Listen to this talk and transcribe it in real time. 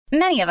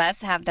Many of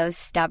us have those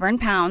stubborn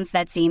pounds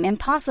that seem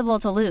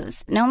impossible to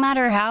lose, no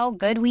matter how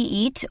good we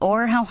eat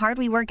or how hard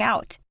we work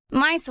out.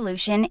 My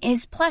solution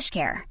is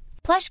PlushCare.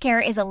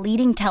 PlushCare is a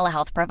leading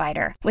telehealth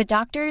provider with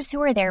doctors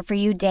who are there for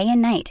you day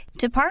and night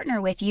to partner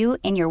with you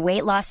in your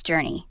weight loss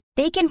journey.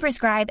 They can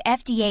prescribe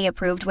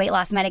FDA-approved weight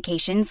loss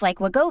medications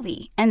like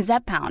Wegovy and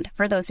Zepbound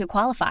for those who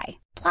qualify.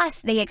 Plus,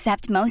 they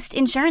accept most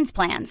insurance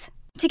plans.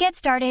 To get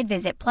started,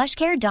 visit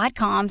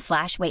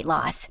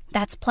plushcare.com/weightloss.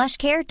 That's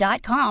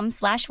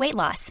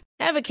plushcare.com/weightloss.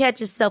 Ever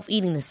catch yourself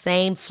eating the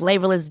same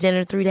flavorless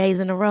dinner 3 days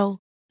in a row?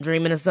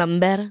 Dreaming of something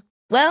better?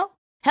 Well,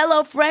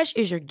 HelloFresh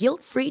is your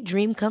guilt-free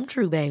dream come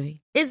true,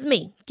 baby. It's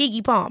me,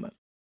 Keke Palmer.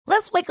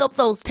 Let's wake up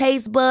those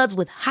taste buds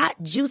with hot,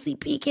 juicy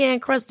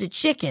pecan-crusted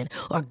chicken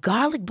or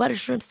garlic butter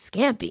shrimp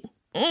scampi.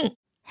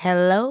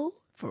 Hello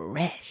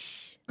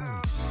Fresh.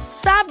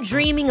 Stop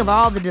dreaming of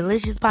all the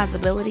delicious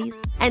possibilities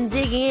and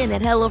dig in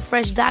at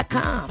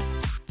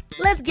HelloFresh.com.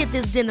 Let's get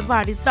this dinner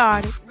party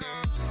started.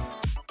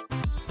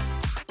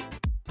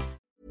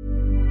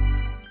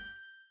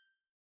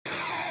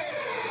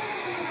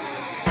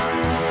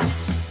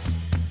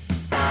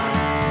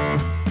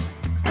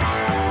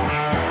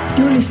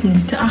 You're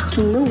listening to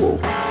Achtung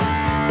Millwall,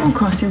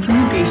 broadcasting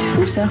from the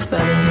beautiful South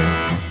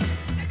Birmingham.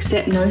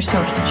 Accept no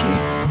substitute.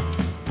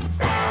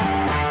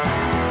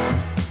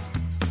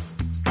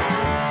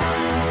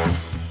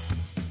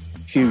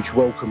 Huge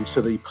welcome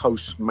to the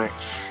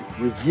post-match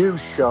review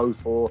show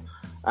for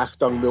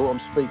Achtung Mill. I'm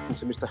speaking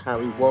to Mr.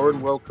 Harry Warren.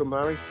 Welcome,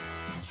 Harry.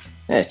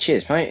 Yeah,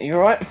 cheers, mate. You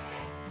all right?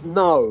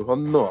 No,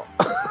 I'm not.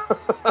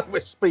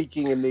 We're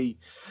speaking in the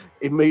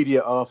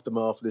immediate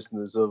aftermath,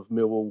 listeners, of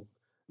Millwall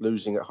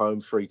losing at home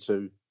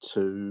 3-2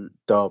 to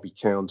Derby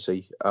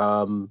County.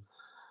 I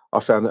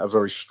found that a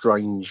very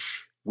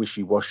strange,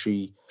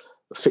 wishy-washy,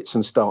 fits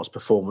and starts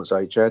performance,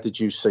 H. How did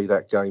you see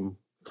that game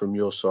from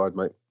your side,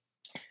 mate?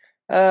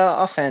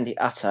 I found it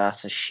utter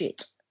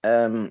shit,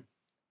 to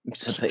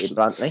put it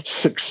bluntly.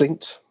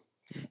 Succinct.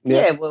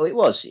 Yeah, well, it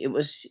was. It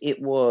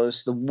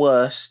was the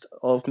worst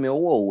of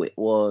Millwall. It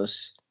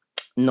was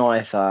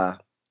neither,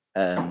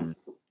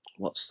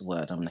 what's the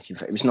word I'm looking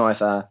for? It was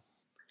neither,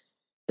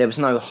 there was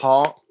no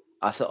heart.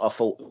 I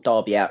thought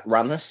Derby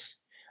outrun us.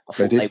 I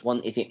thought they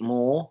wanted it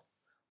more.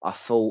 I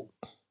thought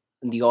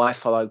the I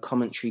Follow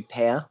commentary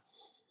pair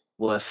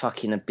were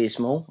fucking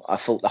abysmal. I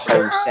thought the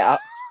whole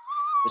setup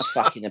was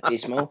fucking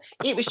abysmal.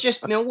 It was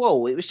just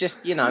Millwall. It was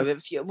just,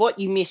 what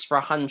you miss for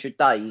 100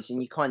 days,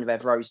 and you kind of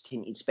have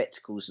rose-tinted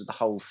spectacles of the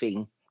whole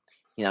thing.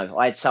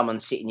 I had someone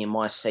sitting in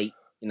my seat,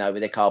 with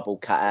their cardboard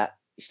cutout.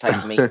 It's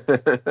taken me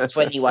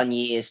 21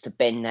 years to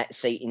bend that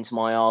seat into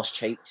my arse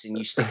cheeks, and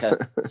you stick a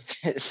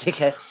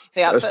thing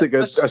up. That's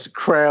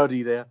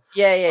crowdy there.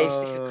 Yeah,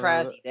 stick a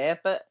crowdy there.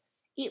 But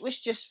it was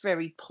just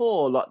very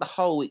poor. Like, the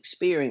whole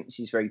experience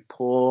is very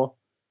poor.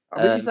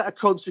 I mean, is that a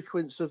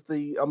consequence of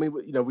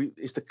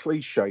it's the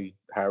cliche,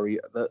 Harry,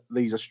 that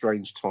these are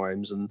strange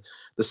times and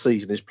the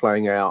season is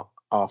playing out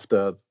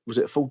after, was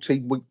it a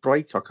 14-week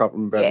break? I can't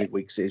remember how many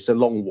weeks it is. It's a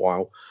long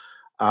while.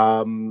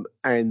 And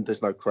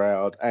there's no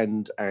crowd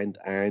and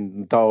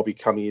Derby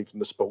coming in from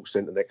the sports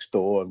centre next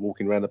door and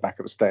walking around the back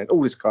of the stand,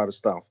 all this kind of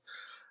stuff.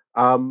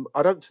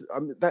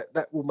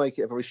 That will make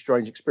it a very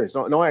strange experience.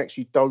 And I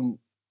actually don't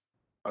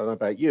know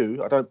about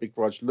you, I don't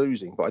begrudge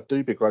losing, but I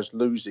do begrudge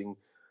losing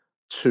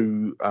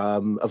to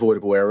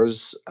avoidable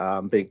errors,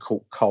 being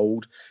caught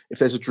cold. If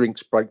there's a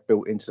drinks break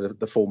built into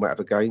the format of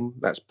the game,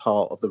 that's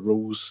part of the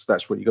rules.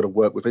 That's what you've got to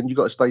work with, and you've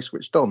got to stay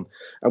switched on.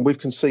 And we've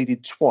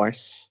conceded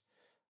twice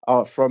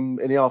from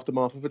in the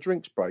aftermath of a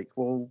drinks break.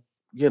 Well,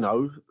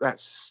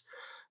 that's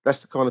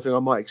the kind of thing I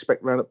might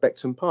expect round at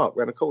Beckton Park,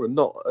 round a corner,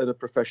 not at a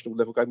professional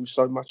level game with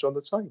so much on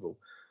the table.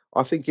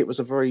 I think it was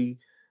a very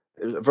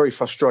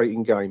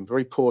frustrating game,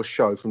 very poor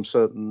show from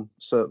certain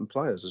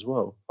players as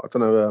well. I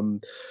don't know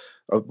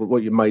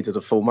what you made of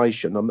the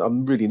formation.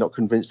 I'm really not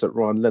convinced that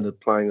Ryan Leonard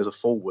playing as a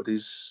forward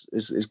is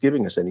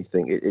giving us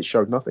anything. It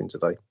showed nothing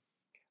today.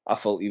 I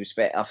thought he was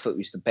better. I thought he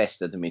was the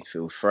best of the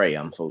midfield three,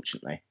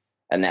 unfortunately,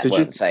 and that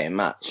wasn't saying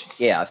much.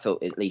 Yeah, I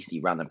thought at least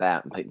he ran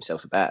about and put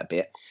himself about a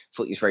bit. I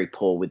thought he was very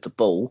poor with the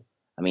ball.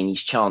 I mean,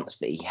 his chance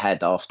that he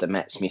had after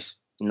Matt Smith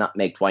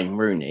nutmegged Wayne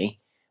Rooney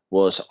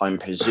was, I'm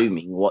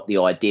presuming, what the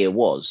idea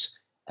was.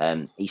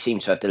 He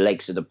seemed to have the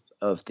legs of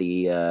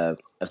the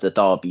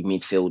Derby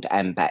midfield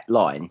and back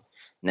line.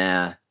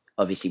 Now,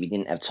 obviously, we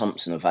didn't have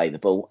Thompson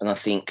available, and I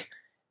think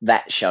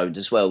that showed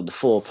as well. The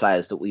four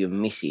players that we were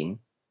missing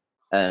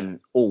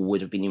all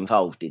would have been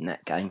involved in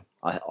that game,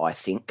 I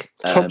think.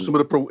 Thompson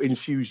would have brought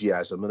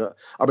enthusiasm. And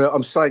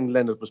I'm saying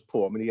Leonard was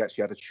poor. I mean, he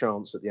actually had a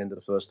chance at the end of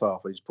the first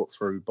half where he was put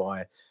through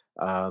by,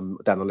 down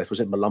the left,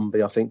 was it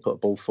Malumbi, I think, put a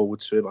ball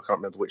forward to him. I can't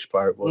remember which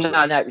player it was.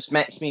 No, it was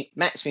Matt Smith.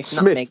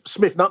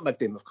 Smith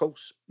nutmegged him, of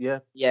course. Yeah.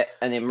 Yeah,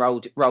 and then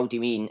rolled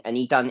him in, and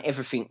he done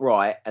everything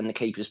right, and the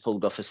keeper's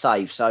pulled off a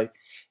save. So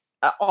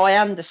I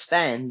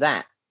understand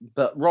that,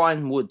 but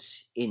Ryan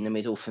Woods in the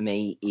middle for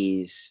me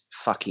is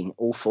fucking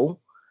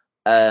awful.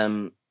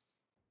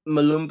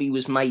 Malumbi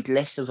was made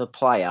less of a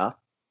player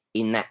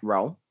in that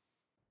role.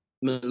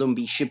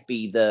 Malumbi should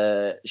be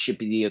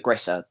the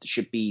aggressor,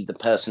 should be the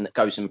person that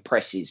goes and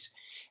presses,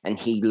 and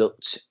he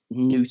looked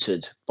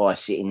neutered by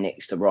sitting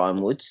next to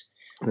Ryan Woods.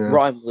 Yeah.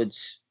 Ryan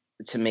Woods,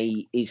 to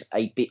me, is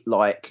a bit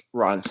like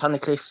Ryan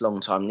Tunnicliffe.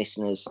 Long-time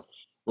listeners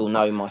will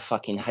know my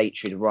fucking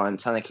hatred of Ryan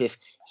Tunnicliffe.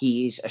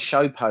 He is a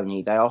show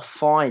pony. They are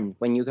fine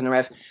when you're going to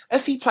have...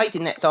 If he played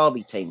in that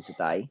Derby team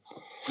today,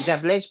 you'd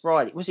have Les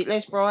Briley. Was it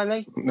Les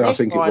Briley? No, Les I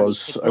think Briley it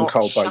was. And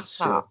Cole Bates.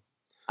 Shut up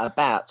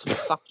about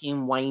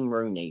fucking Wayne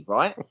Rooney,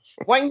 right?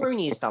 Wayne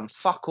Rooney has done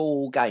fuck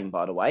all game,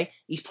 by the way.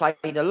 He's played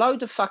a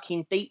load of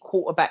fucking deep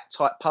quarterback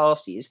type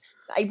passes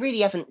that they really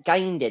haven't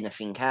gained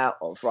anything out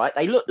of, right?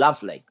 They look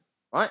lovely,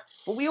 right?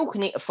 But we all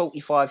can hit a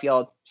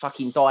 45-yard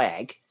fucking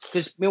diag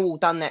because Millwall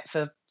done that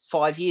for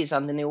 5 years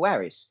under Neil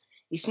Harris.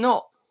 It's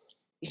not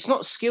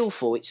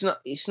skillful. It's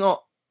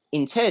not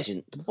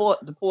intelligent.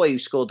 The boy who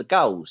scored the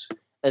goals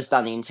has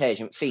done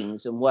intelligent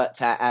things and worked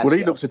out how. Well,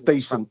 he looks a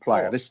decent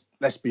player.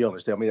 Let's be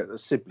honest. I mean,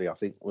 Sibley, I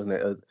think, wasn't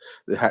it,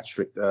 the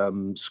hat-trick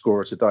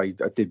scorer today,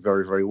 did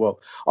very, very well.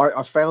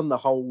 I found the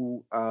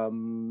whole. I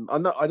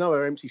know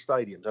they're empty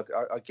stadiums.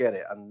 I get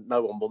it, and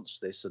no one wants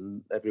this,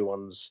 and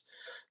everyone's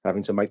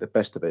having to make the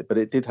best of it. But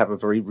it did have a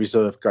very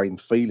reserved game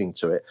feeling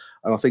to it,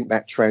 and I think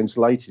that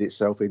translated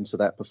itself into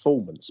that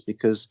performance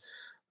because.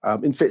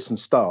 In fits and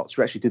starts,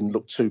 we actually didn't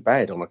look too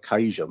bad on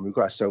occasion. We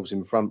got ourselves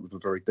in front with a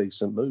very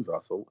decent move, I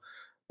thought.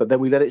 But then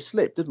we let it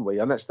slip, didn't we?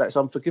 And that's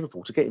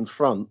unforgivable. To get in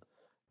front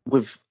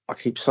with, I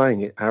keep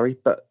saying it, Harry,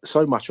 but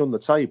so much on the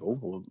table,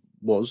 or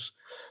was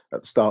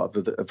at the start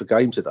of the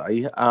game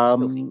today. I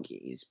still think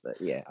it is,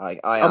 but yeah. I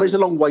mean, it's a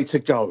long way to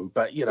go,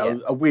 but,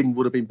 a win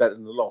would have been better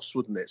than a loss,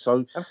 wouldn't it?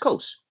 So, of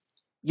course.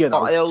 But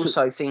I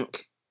also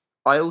think,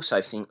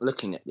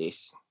 looking at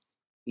this,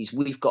 is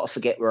we've got to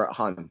forget we're at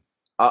home.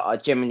 I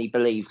genuinely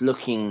believe,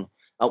 looking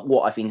at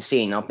what I've been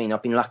seeing, I've been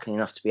lucky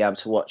enough to be able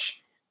to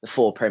watch the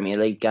 4 Premier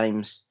League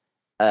games.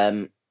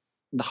 The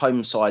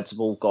home sides have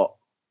all got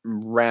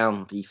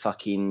roundly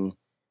fucking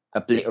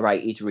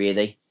obliterated,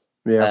 really.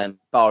 Yeah.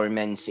 Barring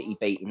Man City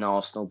beating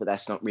Arsenal, but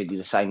that's not really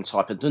the same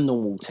type of the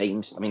normal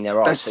teams. I mean, there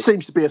are. That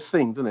seems to be a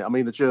thing, doesn't it? I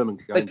mean, the German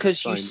game.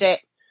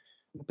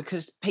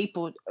 Because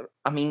people.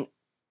 I mean,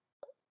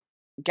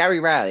 Gary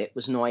Rowett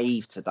was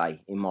naive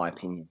today, in my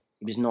opinion.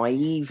 He was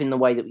naive in the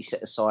way that we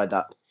set the side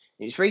up.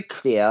 It was very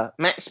clear.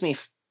 Matt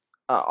Smith,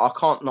 I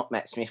can't knock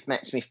Matt Smith.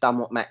 Matt Smith done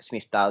what Matt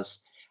Smith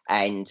does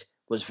and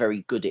was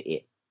very good at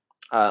it.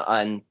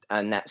 And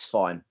that's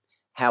fine.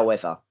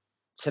 However,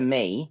 to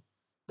me,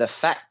 the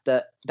fact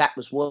that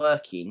was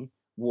working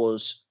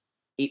was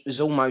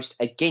almost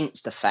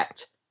against the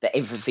fact that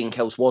everything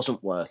else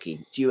wasn't working.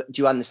 Do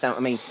you understand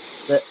what I mean?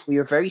 That we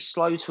were very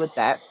slow to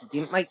adapt. We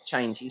didn't make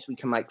changes. We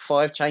can make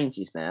 5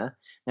 changes now.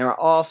 Now at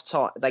half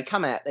time, they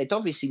come out. They'd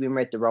obviously been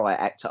read the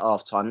riot act at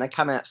half time. They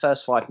come out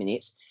first 5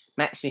 minutes.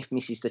 Matt Smith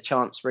misses the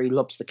chance where he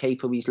lobs the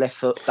keeper with his left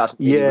foot. Doesn't.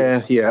 Yeah,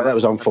 that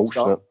was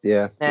unfortunate.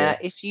 Yeah. Now,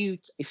 if you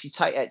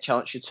take that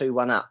chance, you're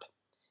 2-1 up.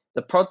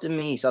 The problem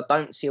is, I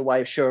don't see a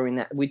way of shoring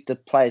that with the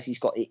players he's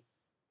got at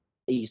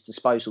his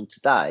disposal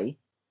today.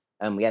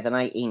 And we had an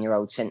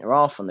 18-year-old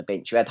centre-half on the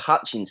bench. You had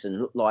Hutchinson,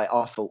 looked like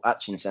I thought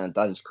Hutchinson had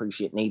done his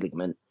cruciate knee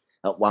ligament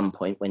at one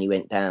point when he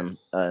went down.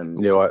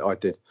 I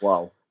did.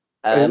 Wow.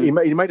 He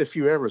made a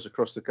few errors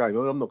across the game.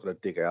 I'm not going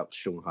to dig out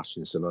Sean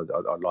Hutchinson.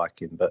 I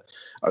like him, but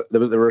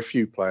there were a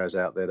few players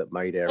out there that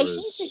made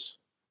errors.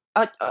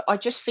 I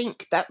just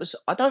think that was...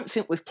 I don't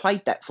think we've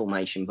played that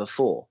formation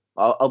before.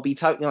 I'll be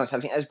totally honest. I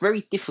think that's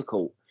very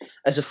difficult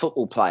as a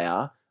football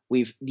player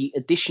with the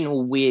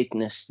additional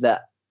weirdness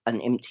that an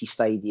empty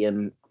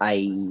stadium,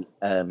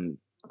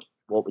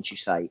 what would you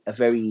say, a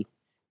very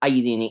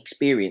alien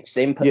experience.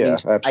 Then put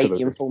into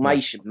alien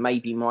formation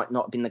maybe might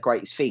not have been the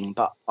greatest thing,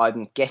 but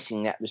I'm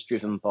guessing that was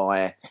driven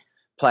by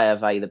player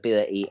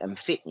availability and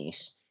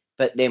fitness.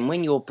 But then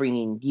when you're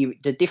bringing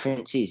the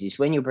difference is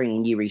when you're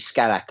bringing Yuri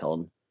Skalak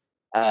on,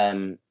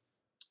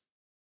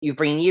 you're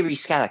bringing Yuri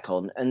Skalak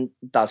on and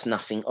does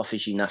nothing,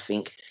 offers you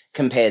nothing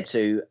compared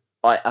to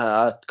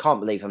I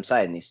can't believe I'm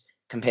saying this,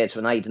 compared to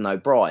an Aidan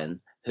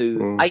O'Brien.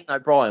 Aidan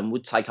O'Brien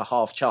would take a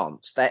half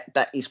chance.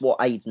 That is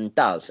what Aidan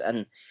does.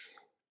 And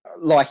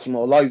like him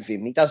or loathe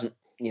him, he doesn't,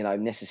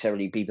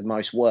 necessarily be the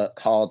most work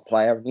hard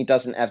player. And he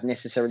doesn't have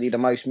necessarily the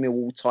most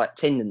Millwall type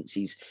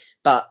tendencies.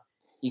 But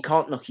you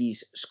can't knock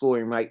his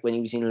scoring rate when he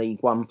was in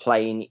League One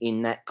playing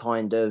in that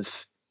kind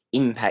of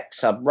impact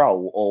sub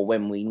role or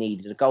when we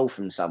needed a goal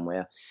from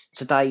somewhere.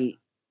 Today,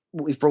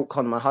 we've brought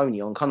Conor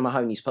Mahoney on. Conor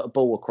Mahoney's put a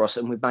ball across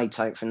and we've made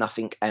something for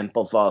nothing. And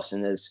Bob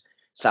Varson has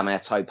somehow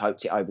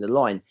toe-poked it over the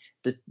line.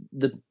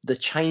 The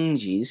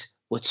changes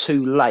were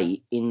too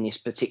late in this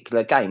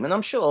particular game. And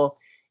I'm sure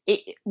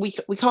we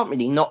can't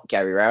really knock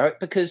Gary Rowett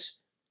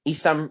because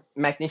he's done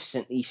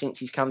magnificently since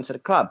he's come to the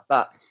club.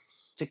 But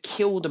to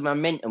kill the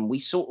momentum, we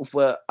sort of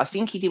were... I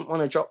think he didn't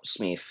want to drop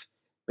Smith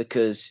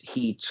because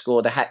he'd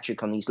scored a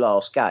hat-trick on his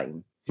last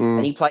game.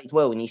 And he played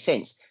well in his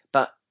sense.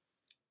 But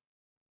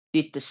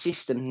did the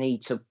system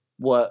need to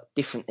work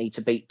differently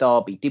to beat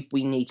Derby? Did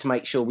we need to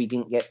make sure we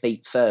didn't get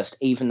beat first,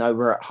 even though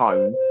we're at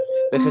home?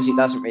 Because it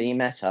doesn't really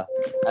matter.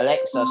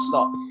 Alexa,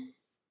 stop.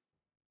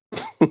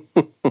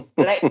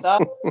 Alexa,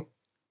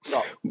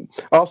 stop.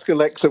 Ask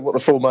Alexa what the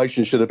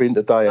formation should have been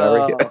today,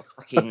 Harry. Oh,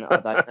 fucking, I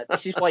don't know.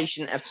 This is why you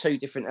shouldn't have two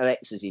different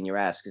Alexas in your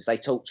house, because they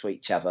talk to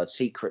each other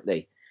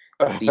secretly.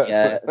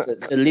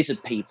 The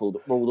lizard people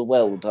that rule the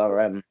world are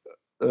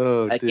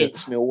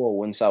against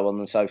Millwall and so on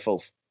and so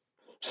forth.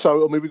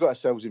 So, I mean, we got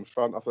ourselves in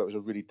front. I thought it was a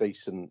really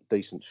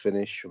decent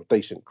finish, a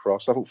decent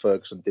cross. I thought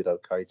Ferguson did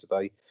okay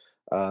today.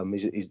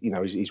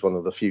 He's one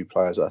of the few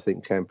players that I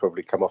think can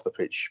probably come off the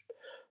pitch,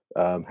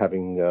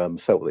 having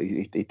felt that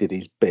he did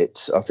his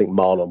bits. I think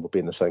Marlon would be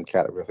in the same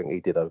category. I think he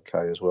did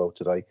okay as well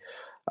today.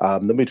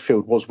 The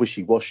midfield was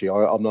wishy-washy.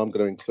 I'm going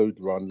to include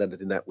Ryan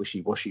Leonard in that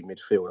wishy-washy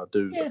midfield. I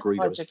do agree.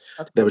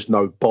 There was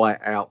no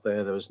bite out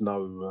there. There was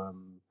no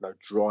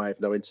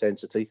drive, no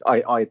intensity.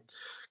 I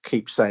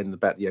keep saying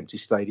about the empty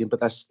stadium, but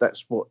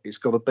that's what it's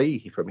got to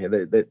be from here.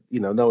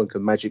 No one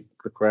can magic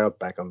the crowd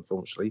back,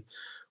 unfortunately.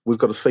 We've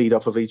got to feed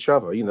off of each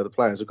other. The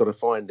players have got to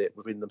find it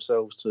within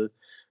themselves to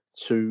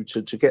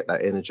get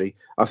that energy.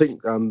 I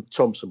think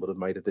Thompson would have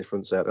made a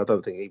difference out. I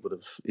don't think he would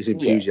have. His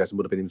enthusiasm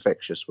would have been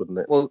infectious, wouldn't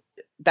it? Well,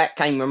 that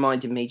game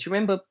reminded me. Do you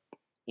remember?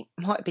 It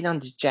might have been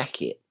under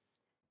Jacket.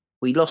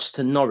 We lost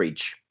to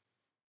Norwich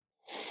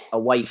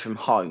away from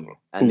home,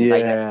 and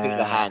they had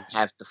Houlihan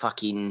have the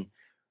fucking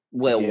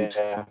world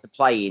to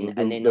play in,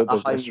 and then at the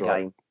home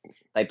game,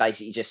 they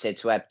basically just said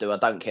to Abdu, "I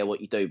don't care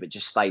what you do, but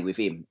just stay with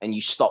him," and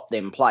you stop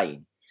them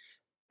playing.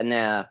 And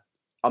now,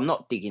 I'm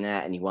not digging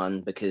out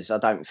anyone because I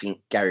don't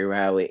think Gary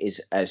Rowett is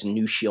as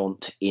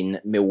nugent in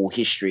Millwall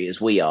history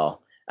as we are.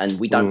 And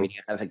we don't really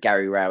have a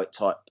Gary Rowett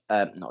type,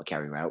 not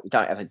Gary Rowett, we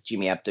don't have a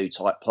Jimmy Abdu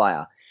type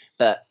player.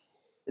 But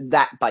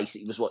that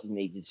basically was what you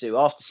needed to do.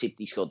 After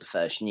Sidney scored the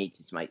first, you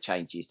needed to make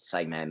changes to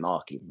say man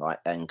mark him, right,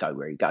 and go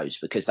where he goes,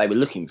 because they were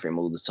looking for him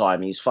all the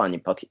time. He was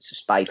finding pockets of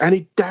space. And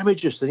he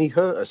damaged us and he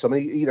hurt us. I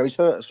mean, he's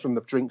hurt us from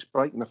the drinks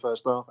break in the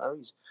first half.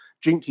 He's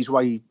jinked his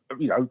way,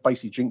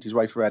 basically jinked his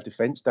way through our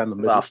defence down the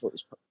middle.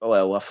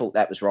 I thought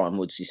that was Ryan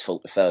Woods'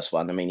 fault, the first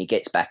one. I mean, he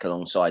gets back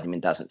alongside him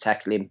and doesn't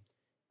tackle him.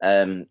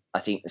 I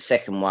think the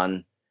second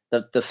one,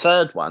 the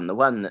third one, the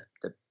one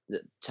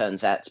that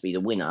turns out to be the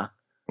winner,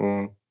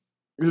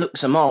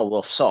 looks a mile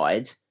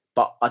offside,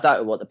 but I don't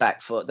know what the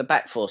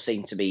back four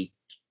seem to be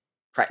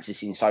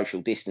practicing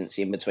social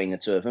distancing between the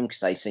two of them, because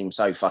they seem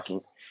so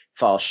fucking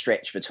far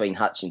stretched between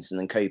Hutchinson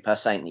and Cooper,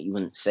 something that you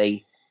wouldn't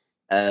see.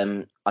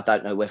 I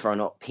don't know whether or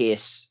not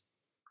Pearce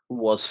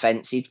was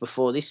fancied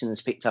before this and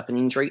has picked up an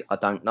injury. I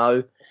don't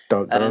know.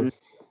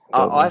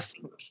 I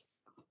think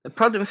the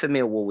problem for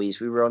Millwall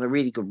is we were on a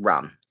really good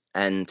run,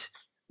 and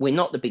we're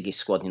not the biggest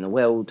squad in the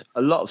world.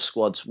 A lot of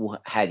squads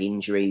had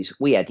injuries.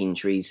 We had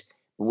injuries.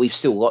 We've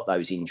still got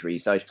those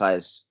injuries, those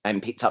players,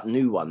 and picked up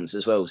new ones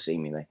as well,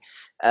 seemingly.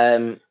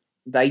 The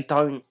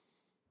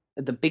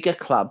bigger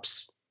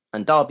clubs,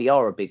 and Derby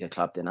are a bigger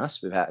club than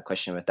us, without a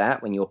question of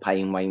that, when you're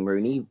paying Wayne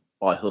Rooney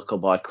by hook or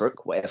by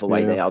crook, whatever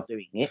way they are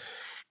doing it,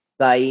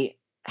 they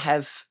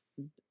have,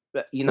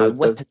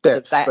 weapons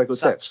of that.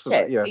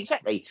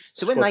 Exactly.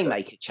 So when they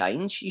make a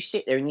change, you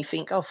sit there and you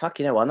think, oh,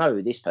 fucking hell, I know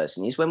who this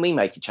person is. When we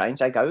make a change,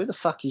 they go, who the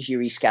fuck is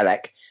Yuri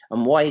Skalak?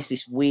 And why is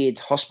this weird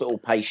hospital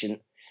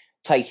patient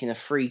taking a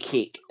free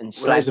kick and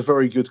that is a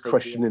very good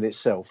question in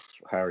itself,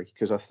 Harry,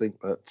 because I think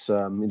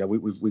that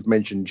we've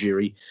mentioned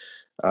Jiri,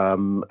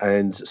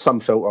 and some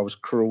felt I was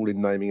cruel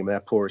in naming him our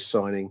poorest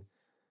signing,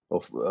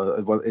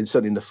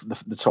 certainly in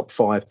the top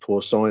 5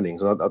 poor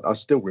signings. And I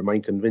still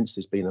remain convinced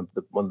he's been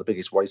one of the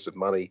biggest wastes of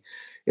money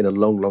in a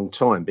long, long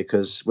time,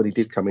 because when he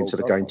did come into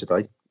the game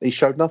today, he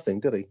showed nothing,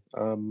 did he?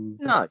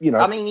 No.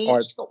 I mean,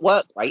 he's got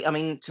work rate. I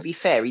mean, to be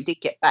fair, he did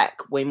get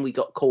back when we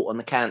got caught on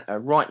the counter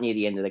right near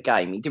the end of the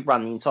game. He did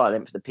run the entire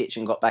length of the pitch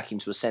and got back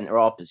into a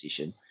centre-half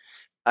position.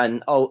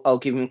 And I'll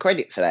give him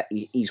credit for that.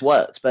 He's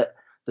worked. But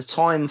the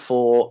time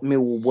for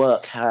Millwall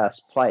workhouse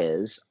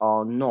players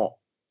are not...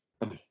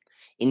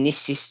 In this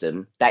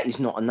system, that is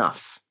not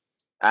enough.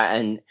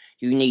 And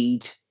you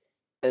need...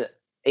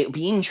 it'll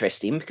be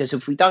interesting, because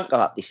if we don't go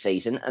up this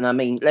season, and I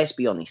mean, let's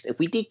be honest, if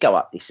we did go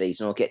up this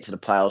season or get to the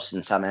playoffs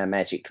and somehow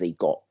magically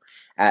got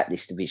out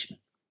this division,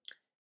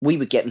 we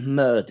would get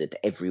murdered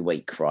every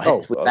week,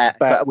 right? Without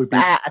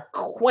a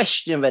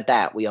question of a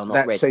doubt, we are not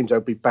ready. That seems to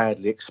be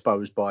badly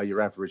exposed by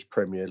your average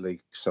Premier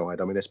League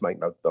side. I mean,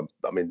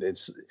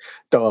 it's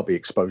Derby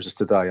exposed us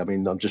today. I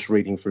mean, I'm just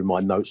reading through my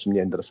notes from the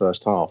end of the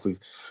first half. We've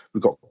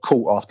got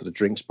caught after the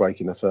drinks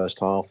break in the first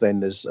half. Then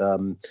there's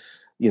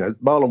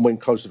Marlon went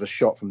close of a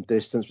shot from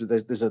distance, but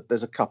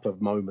there's a couple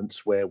of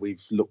moments where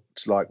we've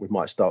looked like we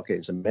might start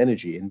getting some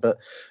energy in, but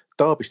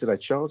Derby still had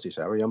chances,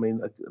 Harry. I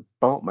mean,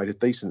 Bart made a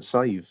decent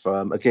save,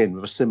 again,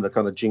 with a similar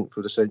kind of jink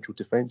through the central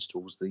defence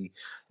towards the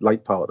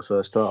late part of the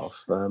first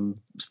half.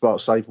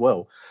 Bart saved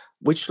well.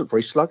 We just looked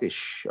very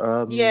sluggish.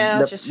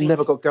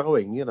 Never got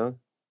going,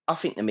 I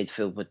think the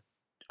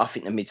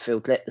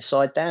midfield let the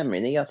side down,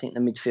 really. I think the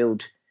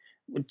midfield...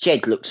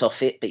 Jed looks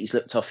off it, but he's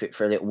looked off it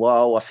for a little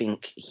while. I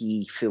think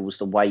he feels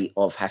the weight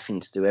of having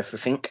to do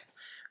everything,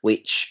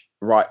 which,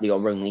 rightly or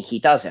wrongly, he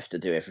does have to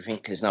do everything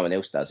because no one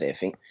else does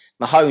everything.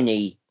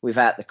 Mahoney,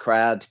 without the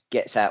crowd,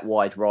 gets out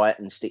wide right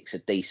and sticks a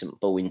decent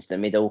ball into the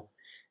middle.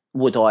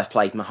 would I have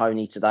played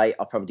Mahoney today?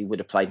 I probably would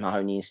have played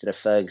Mahoney instead of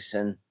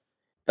Ferguson.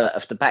 But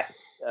if the back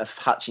of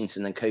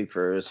Hutchinson and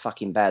Cooper are as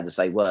fucking bad as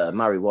they were,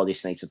 Murray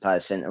Wallace needs to play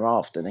as centre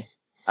half, doesn't he?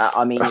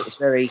 I mean, it's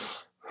very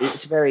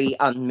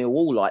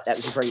un-Millwall like. That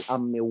was a very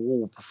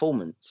un-Millwall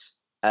performance.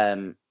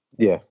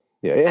 It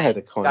had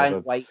a kind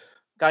of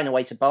going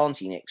away to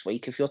Barnsley next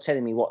week. If you're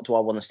telling me what do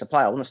I want us to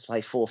play, I want us to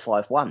play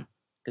 4-5-1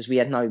 because we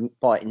had no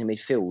bite in the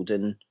midfield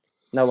and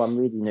no one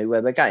really knew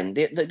where we're going.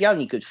 The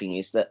only good thing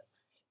is that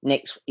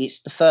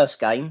it's the first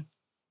game.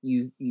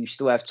 You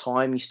still have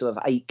time. You still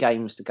have 8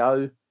 games to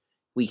go.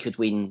 We could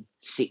win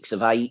 6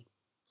 of 8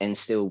 and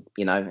still,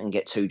 and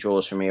get 2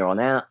 draws from here on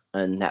out,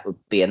 and that would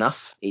be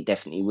enough. It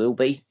definitely will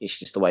be. It's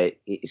just the way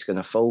it's going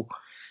to fall.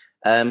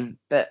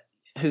 But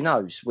who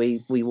knows?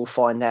 We will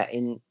find that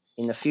in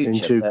the future.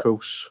 In due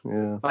course,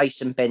 yeah.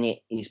 Mason Bennett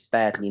is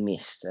badly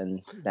missed,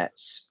 and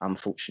that's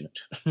unfortunate.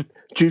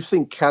 Do you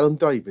think Callum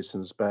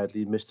Davidson's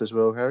badly missed as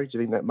well, Harry? Do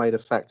you think that made a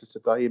factor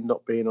today, him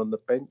not being on the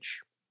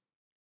bench?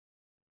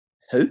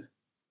 Who?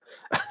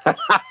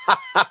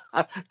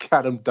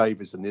 Callum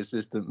Davidson, the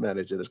assistant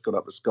manager that's gone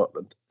up to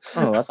Scotland.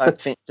 Oh, I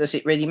don't think. Does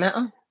it really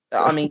matter?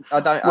 I mean, I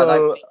don't.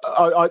 Well,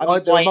 I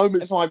don't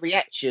think. My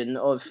reaction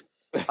of.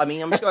 I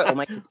mean, I'm sure it will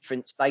make a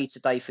difference day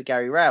to day for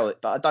Gary Rowett,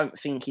 but I don't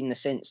think in the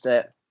sense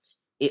that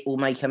it will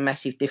make a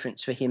massive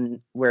difference for him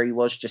where he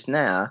was just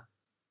now.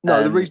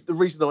 No, the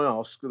reason I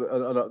ask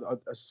a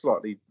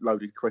slightly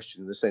loaded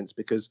question in the sense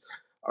because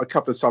a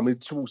couple of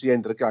times towards the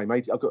end of the game,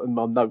 I've got in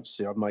my notes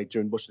here I've made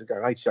during watching the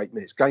game, 88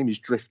 minutes. Game is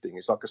drifting.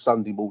 It's like a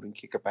Sunday morning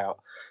kickabout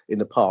in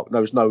the park.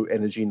 There was no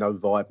energy, no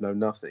vibe, no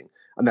nothing.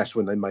 And that's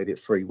when they made it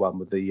 3-1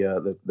 with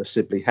the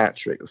Sibley hat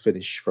trick, the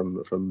finish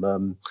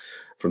from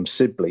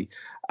Sibley.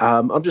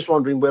 I'm just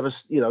wondering whether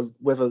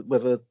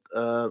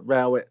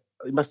Rowett,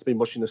 he must have been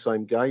watching the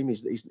same game.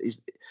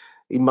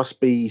 He must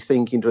be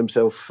thinking to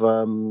himself, how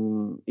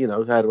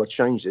do I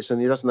change this?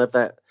 And he doesn't have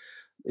that.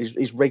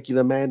 His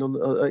regular man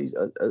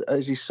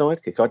as his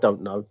sidekick. I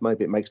don't know.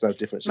 Maybe it makes no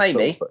difference.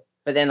 Maybe, at all,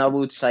 but then I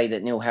would say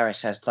that Neil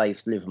Harris has played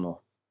for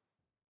Livermore.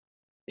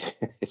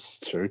 It's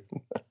true.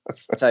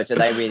 So do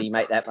they really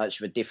make that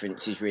much of a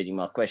difference is really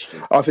my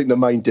question. I think the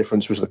main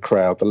difference was the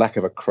crowd, the lack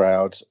of a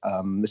crowd.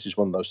 This is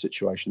one of those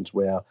situations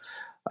where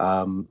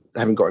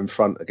having got in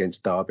front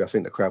against Derby, I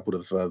think the crowd would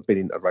have been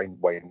into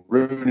Wayne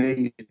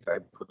Rooney. They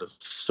would have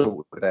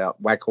sorted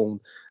out Waghorn.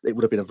 It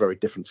would have been a very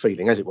different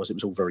feeling. As it was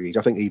all very easy.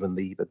 I think even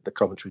the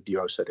commentary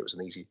duo said it was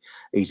an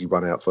easy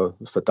run out for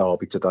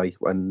Derby today.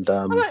 And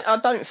I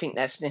don't think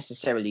that's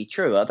necessarily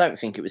true. I don't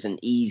think it was an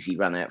easy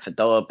run out for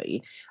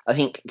Derby. I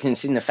think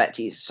considering the fact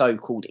it's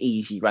so-called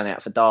easy run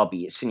out for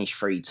Derby, it's finished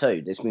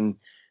 3-2. There's been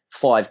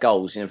 5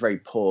 goals in a very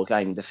poor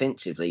game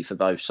defensively for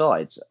both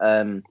sides.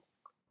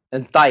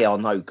 And they are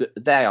no good.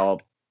 They are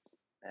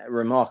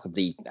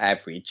remarkably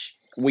average.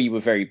 We were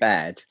very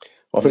bad.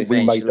 I think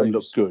we made them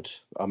look good.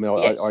 I mean,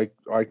 yes.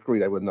 I agree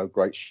they were no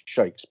great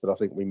shakes, but I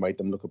think we made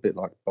them look a bit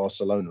like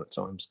Barcelona at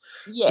times.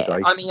 Yeah,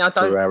 today, I mean, I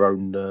don't. For our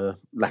own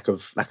lack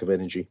of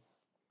energy.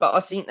 But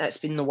I think that's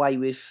been the way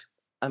with.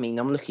 I mean,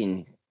 I'm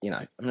looking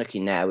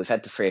now. We've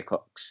had the 3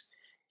 o'clock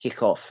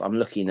kick off. I'm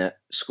looking at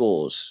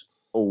scores.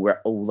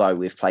 Although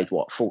we've played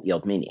 40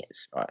 odd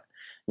minutes, right?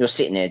 You're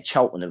sitting there.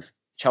 Charlton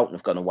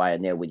have gone away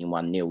and they're winning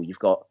 1-0. You've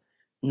got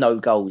no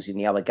goals in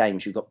the other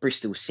games. You've got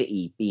Bristol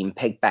City being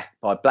pegged back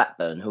by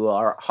Blackburn, who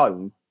are at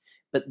home.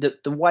 But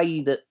the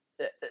way that,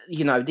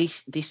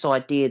 this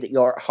idea that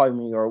you're at home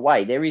and you're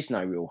away, there is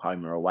no real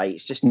home or away.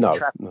 It's just no.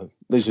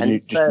 These are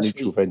just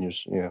neutral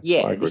venues.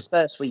 Yeah, this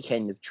first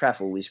weekend of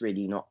travel is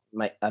really not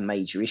a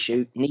major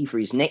issue. Neither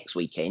is next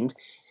weekend.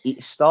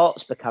 It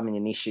starts becoming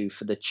an issue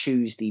for the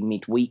Tuesday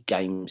midweek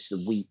games,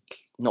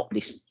 not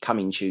this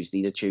coming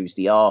Tuesday, the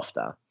Tuesday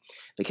after.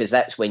 Because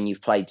that's when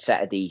you've played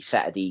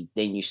Saturday,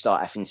 then you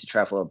start having to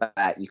travel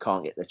back. You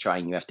can't get the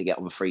train. You have to get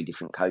on 3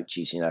 different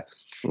coaches.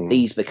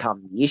 These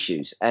become the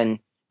issues. And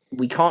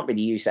we can't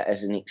really use that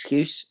as an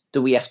excuse.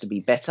 Do we have to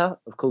be better?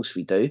 Of course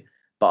we do.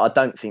 But I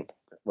don't think,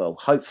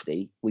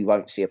 hopefully we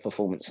won't see a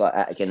performance like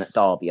that again at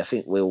Derby. I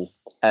think we'll,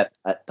 at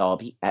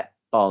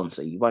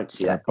Barnsley, you won't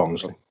see that.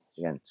 Barnsley.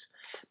 Against.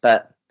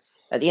 But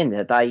at the end of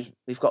the day,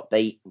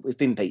 we've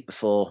been beat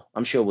before.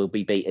 I'm sure we'll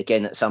be beat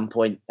again at some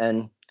point.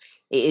 And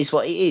it is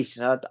what it is.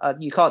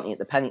 You can't hit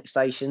the panic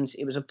stations.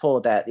 It was a poor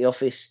day at the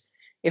office.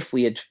 If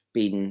we had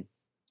been,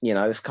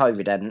 if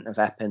COVID hadn't have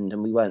happened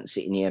and we weren't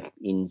sitting here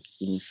in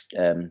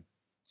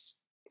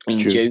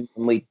June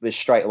and we were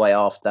straight away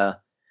after,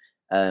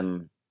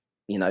 the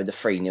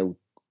 3-0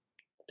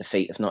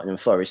 defeat of Nottingham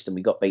Forest and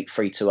we got beat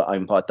 3-2 at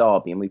home by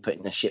Derby and we put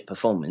in a shit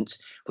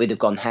performance, we'd have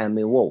gone ham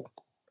Millwall.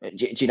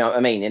 Do you know what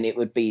I mean? And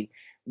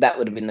that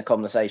would have been the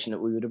conversation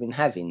that we would have been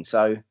having.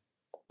 So,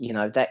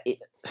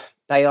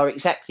 they are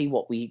exactly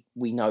what we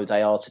know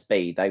they are to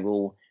be. They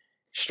will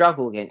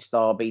struggle against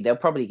Derby. They'll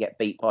probably get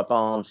beat by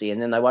Barnsley,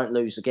 and then they won't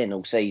lose again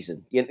all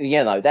season.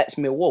 That's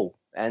Millwall,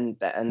 and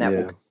that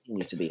will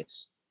continue to be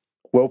us.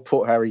 Well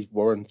put, Harry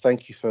Warren.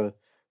 Thank you for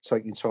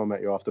taking time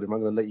out your afternoon.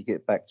 I'm going to let you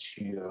get back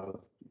to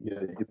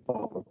your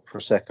bottle of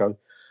Prosecco,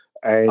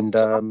 and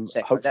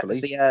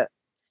hopefully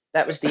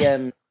That was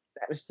the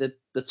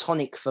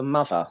tonic for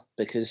Mother,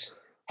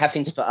 because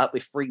having to put up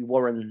with 3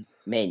 Warren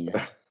men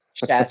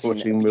shouting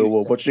watching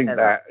Millwall, watching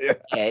that. Yeah,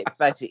 it's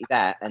basically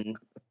that. And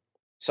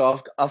so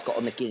I've got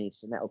on the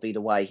Guinness, and that'll be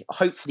the way.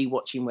 Hopefully,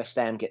 watching West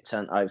Ham get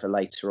turned over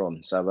later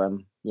on. So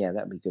yeah,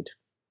 that'll be good.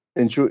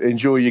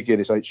 Enjoy your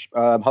Guinness, H.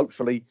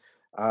 Hopefully,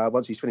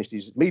 once he's finished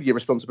his media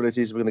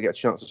responsibilities, we're going to get a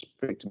chance to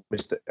speak to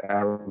Mr.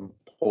 Aaron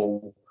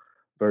Paul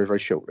very, very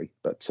shortly.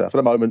 But for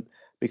the moment,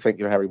 big thank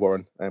you to Harry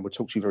Warren, and we'll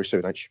talk to you very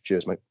soon, H.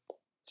 Cheers, mate.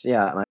 See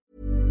ya, mate.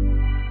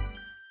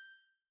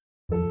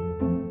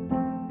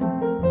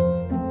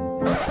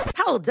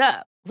 Hold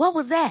up. What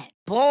was that?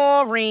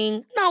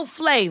 Boring. No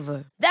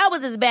flavor. That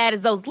was as bad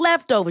as those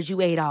leftovers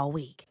you ate all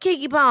week.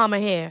 Keke Palmer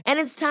here, and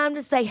it's time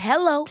to say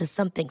hello to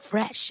something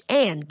fresh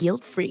and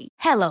guilt-free.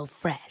 Hello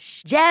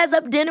Fresh. Jazz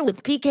up dinner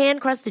with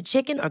pecan-crusted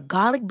chicken or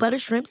garlic butter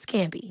shrimp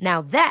scampi.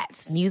 Now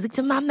that's music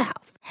to my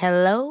mouth.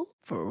 Hello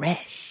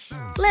Fresh.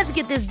 Let's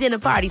get this dinner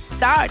party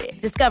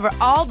started. Discover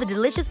all the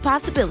delicious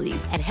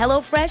possibilities at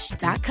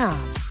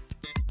hellofresh.com.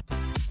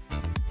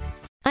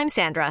 I'm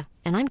Sandra,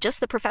 and I'm just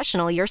the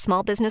professional your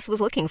small business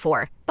was looking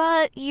for.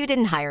 But you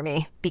didn't hire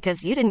me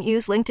because you didn't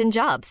use LinkedIn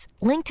Jobs.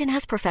 LinkedIn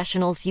has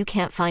professionals you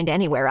can't find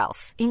anywhere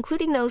else,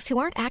 including those who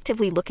aren't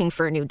actively looking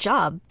for a new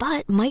job,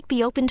 but might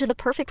be open to the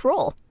perfect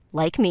role,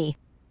 like me.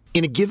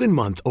 In a given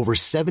month, over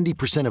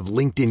 70% of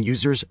LinkedIn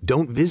users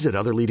don't visit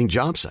other leading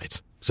job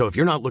sites. So if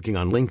you're not looking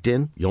on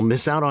LinkedIn, you'll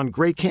miss out on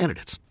great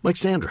candidates like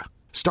Sandra.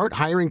 Start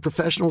hiring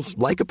professionals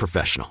like a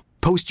professional.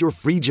 Post your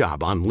free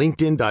job on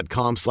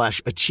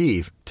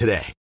linkedin.com/achieve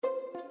today.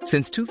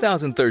 Since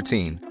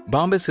 2013,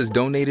 Bombas has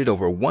donated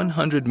over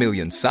 100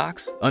 million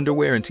socks,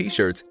 underwear, and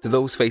T-shirts to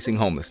those facing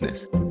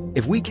homelessness.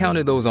 If we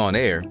counted those on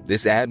air,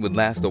 this ad would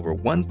last over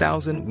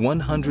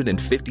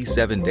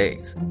 1,157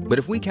 days. But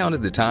if we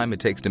counted the time it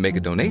takes to make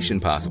a donation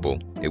possible,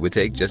 it would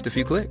take just a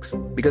few clicks.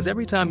 Because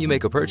every time you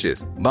make a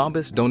purchase,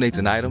 Bombas donates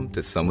an item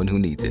to someone who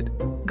needs it.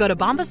 Go to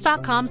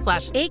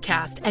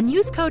bombas.com/ACAST and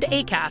use code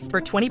ACAST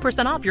for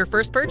 20% off your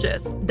first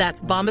purchase.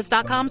 That's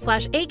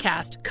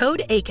bombas.com/ACAST,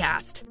 code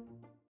ACAST.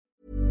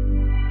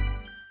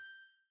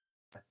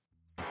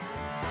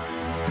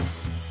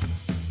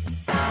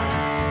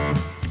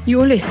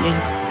 You're listening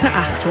to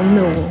Achtung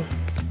Millwall.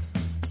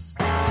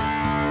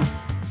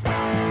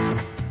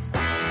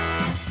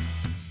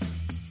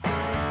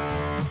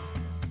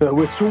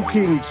 We're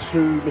talking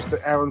to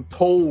Mr. Aaron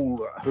Paul,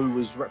 who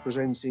was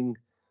representing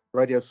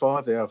Radio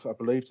 5 there, I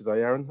believe,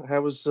 today. Aaron, how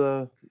was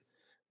the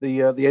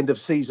end of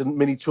season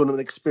mini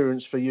tournament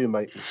experience for you,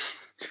 mate?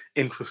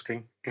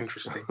 Interesting.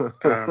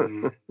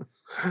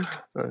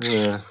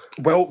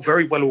 Well,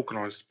 very well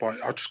organised.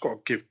 But I just got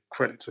to give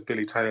credit to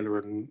Billy Taylor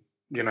and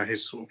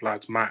his sort of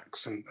lads,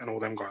 Max and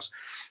all them guys.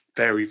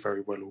 Very,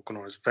 very well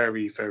organised.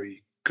 Very,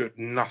 very good.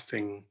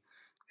 Nothing,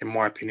 in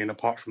my opinion,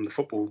 apart from the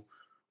football,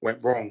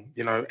 went wrong.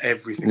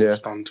 Everything was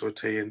done to a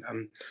T,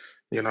 and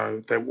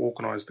they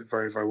organised it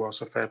very, very well.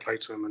 So fair play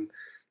to them. And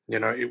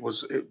it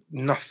was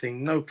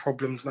nothing, no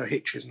problems, no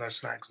hitches, no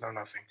snags, no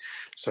nothing.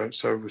 So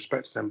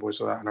respect to them boys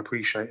for that, and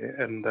appreciate it,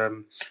 and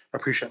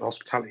appreciate the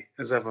hospitality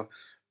as ever.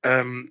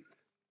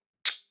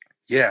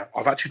 Yeah,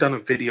 I've actually done a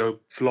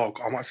video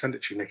vlog. I might send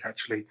it to you, Nick,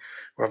 actually,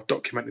 where I've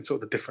documented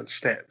sort of the different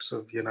steps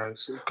of,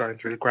 sort of going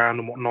through the ground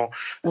and whatnot.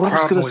 Well,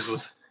 Crowd noise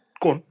was...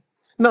 Go on.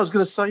 No, I was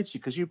going to say to you,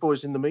 because you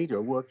boys in the media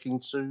are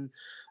working to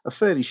a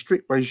fairly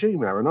strict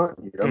regime, Aaron,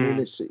 aren't you? I mean,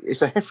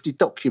 it's a hefty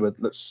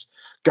document that's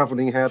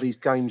governing how these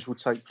games will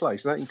take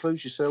place. And that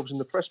includes yourselves in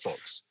the press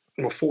box.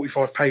 Well,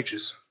 45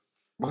 pages.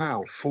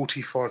 Wow.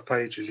 45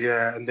 pages,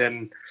 yeah. And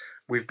then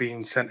we've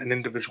been sent an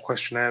individual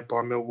questionnaire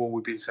by Millwall.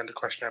 We've been sent a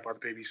questionnaire by the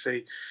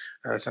BBC,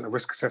 sent a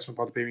risk assessment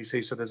by the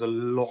BBC. So there's a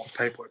lot of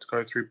paperwork to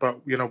go through.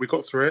 But, we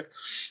got through it,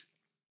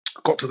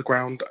 got to the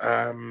ground,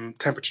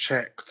 temperature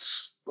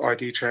checked,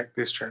 ID check,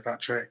 this check, that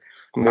check,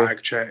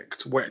 bag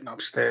checked, wetting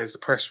upstairs. The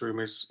press room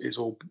is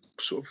all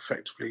sort of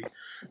effectively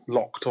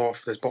locked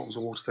off. There's bottles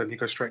of water, then you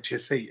go straight to your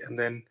seat. And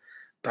then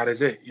that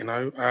is it,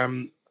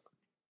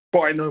 But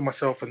I know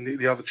myself and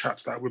the other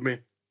chaps that are with me,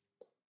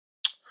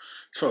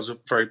 so it was a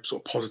very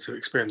sort of positive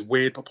experience.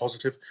 Weird, but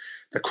positive.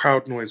 The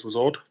crowd noise was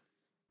odd.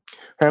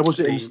 How was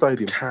it in the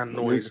stadium? The can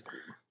noise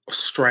was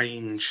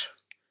strange.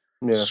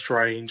 Yeah.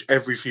 Strange.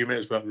 Every few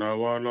minutes, but no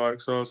one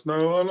likes us.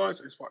 No one likes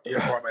us. It's like,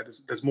 yeah, right, mate.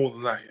 There's more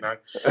than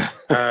that,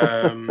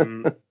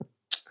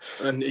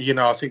 And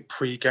I think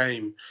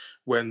pre-game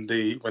when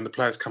the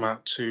players come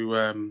out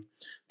to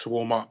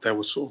warm up, there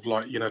was sort of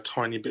like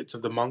tiny bits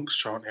of the Monks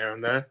chant here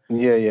and there.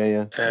 Yeah.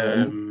 Yeah.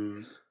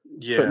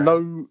 But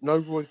no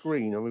Roy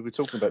Green. I mean, we were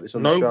talking about this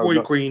on the show. No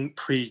Roy Green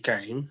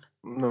pre-game.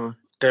 No.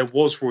 There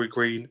was Roy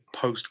Green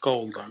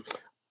post-goal, though.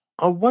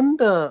 I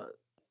wonder,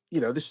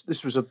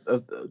 this was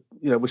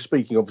we're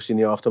speaking obviously in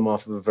the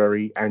aftermath of a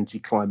very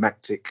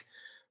anticlimactic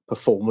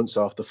performance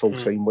after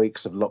 14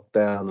 weeks of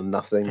lockdown and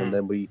nothing. And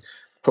then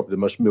probably the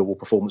most Millwall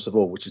performance of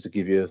all, which is to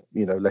give you,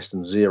 less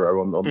than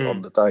zero on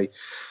the day.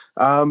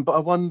 But I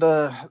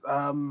wonder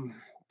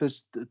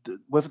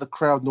whether the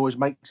crowd noise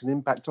makes an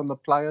impact on the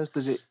players.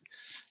 Does it,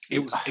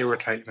 It was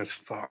irritating as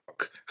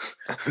fuck.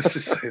 Let's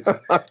just say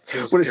that.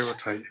 It was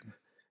irritating.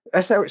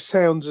 That's how it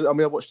sounds. I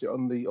mean, I watched it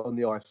on the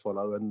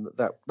iFollow, and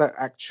that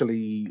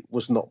actually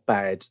was not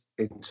bad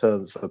in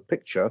terms of a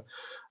picture.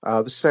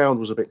 The sound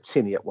was a bit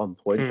tinny at one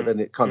point, but then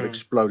it kind of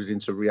exploded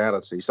into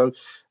reality. So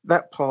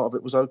that part of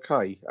it was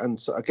okay. And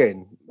so,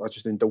 again, I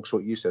just endorse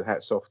what you said.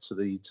 Hats off to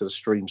the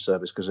stream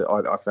service, because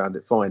I found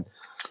it fine.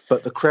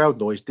 But the crowd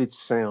noise did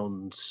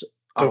sound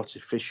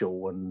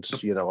artificial, and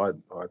I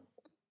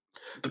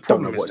the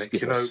problem is,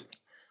 Nick,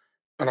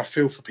 and I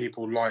feel for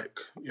people like,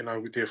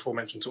 with the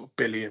aforementioned sort of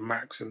Billy and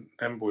Max and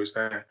them boys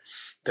there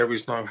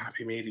is no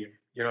happy medium.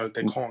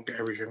 They can't get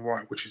everything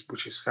right,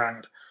 which is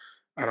sad.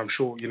 And I'm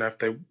sure, if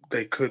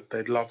they could,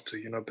 they'd love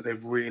to, but they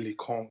really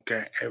can't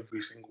get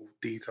every single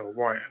detail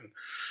right. And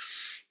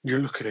you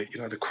look at it,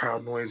 the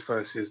crowd noise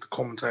versus the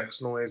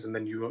commentators' noise, and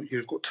then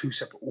you've got two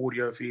separate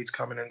audio feeds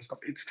coming in and stuff.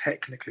 It's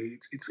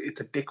technically,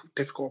 it's a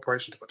difficult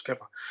operation to put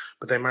together,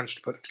 but they managed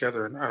to put it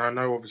together. And I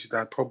know obviously they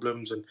had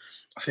problems, and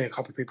I think a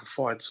couple of people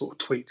fired sort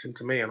of tweets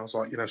into me, and I was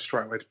like,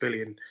 straight away to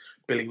Billy, and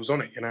Billy was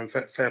on it, and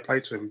fair play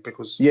to him,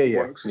 because he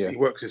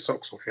works his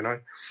socks off,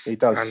 He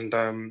does.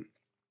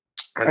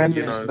 And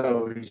he's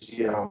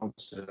the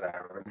answer,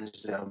 Aaron.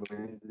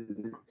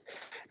 The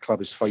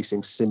club is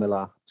facing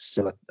similar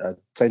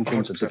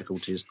tensions 100%. And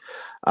difficulties.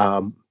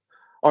 The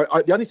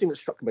only thing that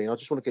struck me, and I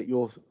just want to get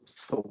your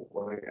thought,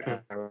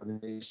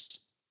 Aaron,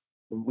 is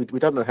we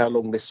don't know how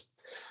long this.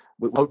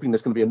 We're hoping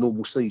there's going to be a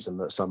normal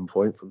season at some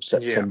point from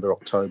September,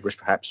 October,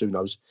 perhaps, who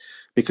knows?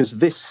 Because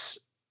this,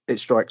 it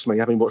strikes me,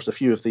 having watched a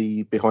few of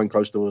the behind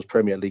closed doors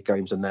Premier League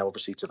games, and now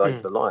obviously today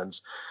the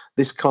Lions,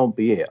 this can't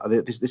be it.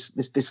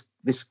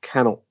 This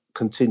cannot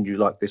continue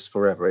like this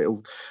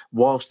forever.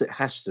 Whilst it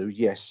has to,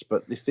 yes,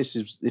 but if this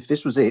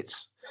was it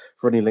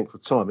for any length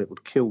of time, it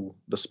would kill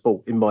the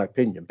sport, in my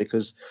opinion,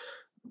 because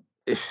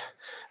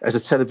as a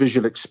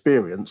television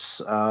experience,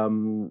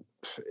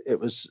 it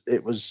was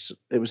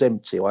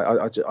empty.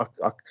 I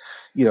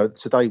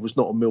today was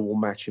not a Millwall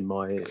match in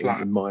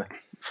my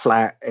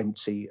flat,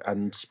 empty,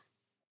 and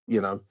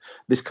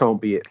this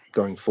can't be it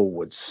going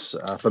forwards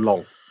for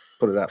long.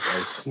 Put it that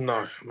way.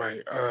 No,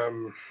 mate.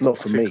 Not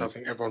for me. I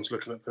think everyone's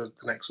looking at the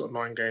next sort of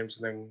 9 games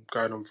and then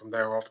going on from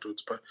there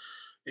afterwards. But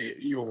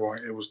you're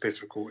right, it was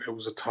difficult. It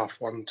was a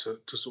tough one to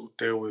sort of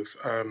deal with.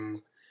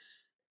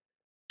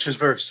 Just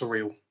very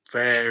surreal.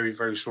 Very,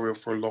 very surreal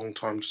for a long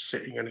time, just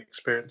sitting and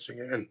experiencing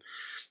it. And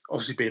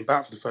obviously being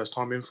back for the first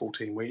time in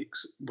 14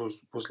 weeks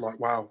was like,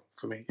 wow,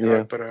 for me. You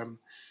know? But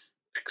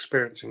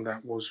experiencing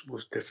that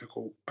was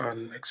difficult,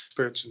 and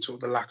experiencing sort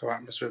of the lack of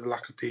atmosphere, the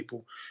lack of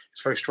people.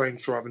 It's very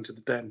strange driving to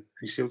the Den and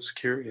you see all the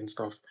security and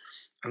stuff,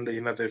 and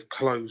they've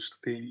closed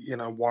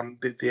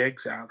the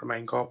exit out of the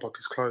main car park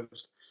is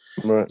closed,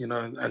 right?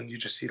 And you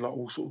just see like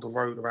all sort of the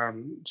road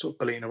around sort of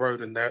Ballina Road,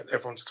 and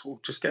everyone's sort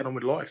of just getting on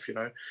with life. You've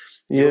got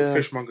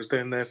fishmongers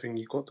doing their thing,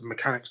 you've got the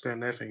mechanics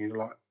doing their thing, and you're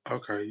like,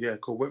 okay, yeah,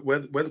 cool. Where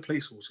the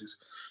police horses?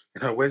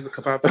 Where's the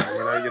kebab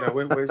van?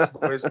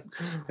 Where's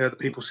the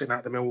people sitting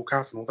out the Millwall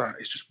Cafe and all that?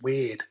 It's just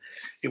weird.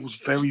 It was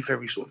very,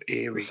 very sort of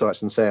eerie.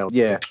 Sights and sounds.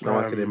 Yeah, no,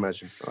 I can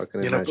imagine. But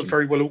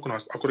very well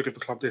organised. I've got to give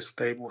the club this.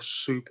 They were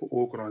super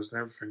organised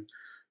and everything.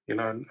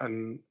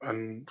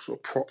 And sort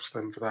of props to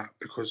them for that,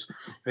 because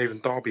even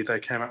Derby, they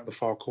came out of the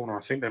far corner.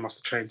 I think they must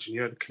have changed,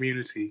 the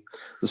community.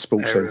 The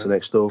sports centre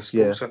next door.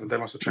 Centre, they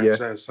must have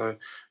changed there. So,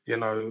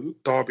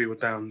 Derby were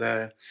down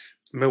there.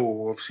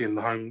 Millwall obviously in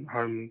the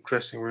home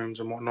dressing rooms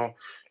and whatnot.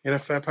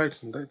 Fair play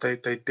to them. They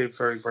did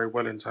very, very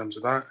well in terms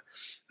of that,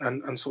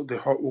 and sort of the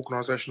whole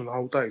organisation of the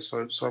whole day. So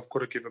I've got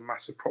to give a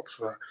massive props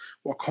for that.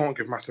 What I can't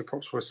give massive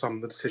props for is some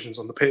of the decisions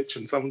on the pitch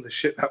and some of the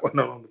shit that went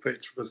on the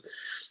pitch, because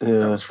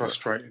that was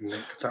frustrating, Nick.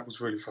 That was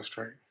really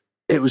frustrating.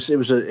 It was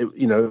a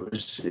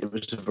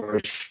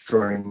very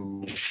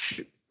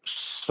strange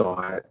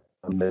sight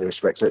in many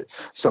respects.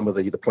 Some of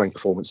the playing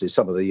performances,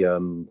 some of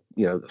the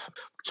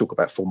talk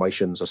about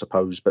formations, I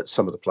suppose, but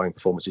some of the playing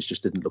performances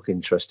just didn't look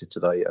interested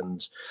today.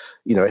 And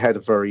it had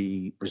a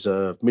very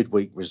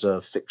midweek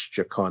reserve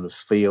fixture kind of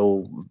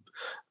feel,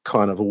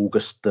 kind of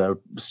August,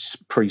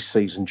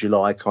 pre-season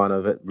July kind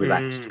of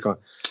relaxed,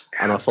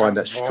 and I find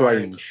that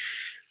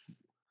strange.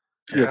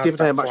 Given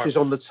how much is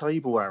on the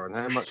table, Aaron,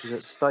 how much is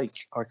at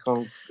stake, I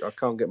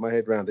can't get my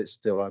head around it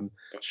still. I'm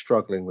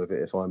struggling with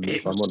it, if I'm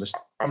honest.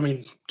 I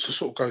mean, to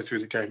sort of go through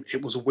the game,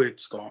 it was a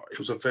weird start. It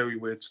was a very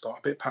weird start,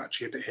 a bit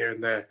patchy, a bit here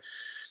and there.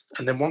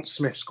 And then once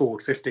Smith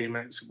scored, 15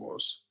 minutes it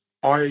was,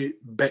 I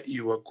bet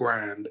you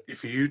 £1,000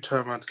 if you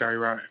turn around to Gary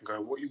Rowett and go,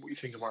 what are you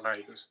thinking right now?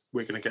 He goes,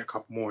 we're going to get a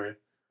couple more here.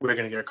 We're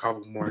going to get a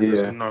couple more. Yeah.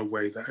 There's no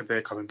way that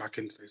they're coming back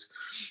into this.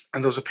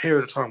 And there was a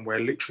period of time where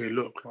it literally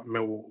looked like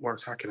Millwall were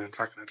attacking.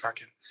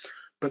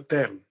 But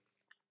then,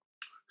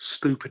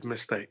 stupid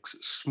mistakes,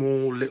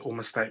 small little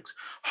mistakes.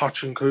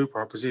 Hutch and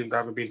Cooper, I presume they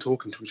haven't been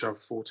talking to each other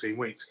for 14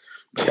 weeks.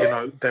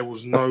 But, there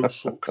was no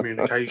sort of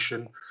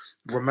communication.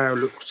 Romero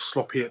looked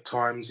sloppy at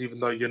times, even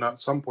though, at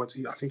some points,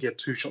 I think he had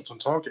 2 shots on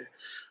target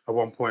at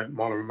one point,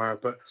 Marlon Romero.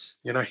 But,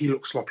 he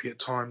looked sloppy at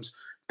times.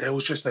 There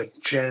was just a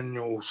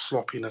general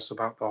sloppiness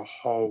about the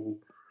whole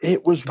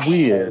It was the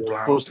weird,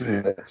 whole wasn't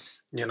outfit, it?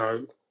 you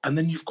know. And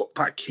then you've got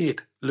that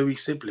kid, Louis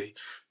Sibley.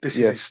 This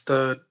Yeah. is his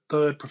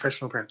third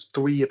professional appearance,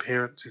 3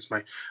 appearances,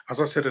 mate. As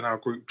I said in our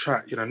group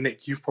chat, you know,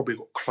 Nick, you've probably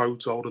got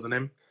clothes older than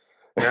him.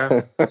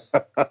 Yeah.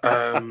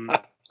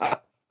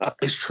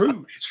 It's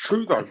true. It's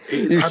true, though.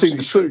 You've seen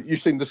the suit. You've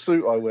seen the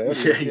suit I wear.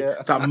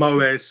 Yeah. That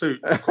mohair suit,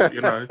 you've got,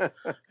 you know,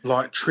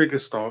 like Trigger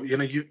style. You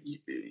know,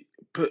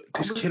 but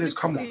this kid has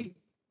come on.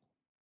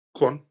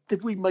 Go on.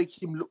 Did we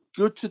make him look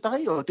good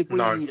today, or did we?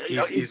 No,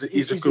 he's a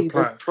good he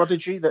player. The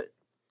prodigy that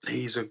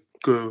he's a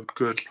good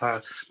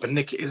player. But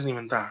Nick, it isn't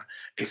even that.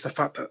 It's the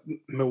fact that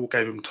Millwall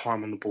gave him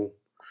time on the ball.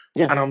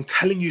 Yeah. And I'm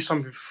telling you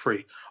something for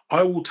free.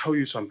 I will tell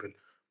you something.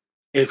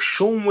 If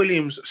Sean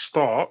Williams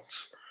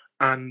starts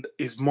and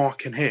is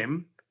marking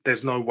him,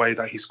 there's no way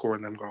that he's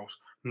scoring them goals.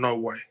 No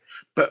way.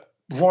 But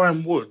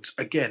Ryan Woods,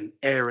 again,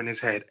 air in his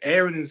head,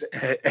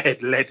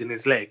 lead in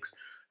his legs,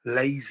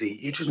 lazy.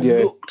 It just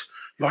looked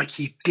like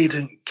he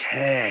didn't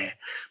care.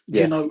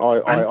 Yeah, you know,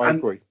 I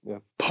agree. Yeah.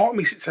 Part of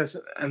me sits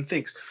there and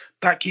thinks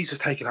that geezer's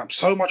taking up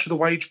so much of the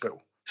wage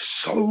bill,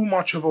 so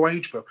much of a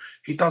wage bill.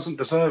 He doesn't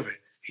deserve it.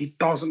 He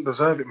doesn't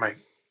deserve it, mate.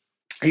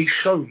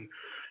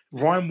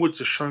 Ryan Woods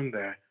has shown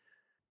there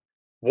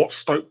what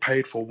Stoke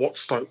paid for, what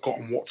Stoke got,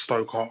 and what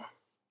Stoke are.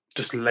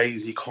 Just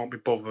lazy, can't be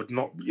bothered,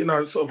 not, you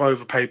know, sort of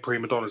overpaid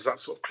prima donnas, that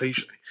sort of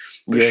cliche.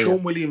 But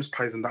Sean Williams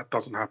plays and that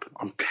doesn't happen.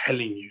 I'm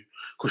telling you.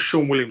 Because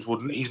Sean Williams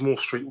he's more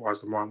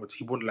streetwise than Ryan Woods.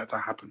 He wouldn't let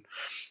that happen.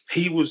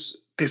 He was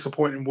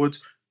disappointing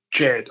Woods.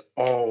 Jed,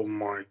 oh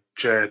my,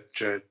 Jed.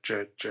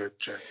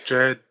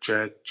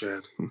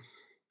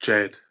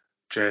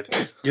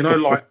 You know,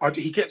 like,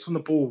 he gets on the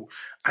ball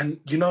and,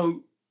 you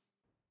know,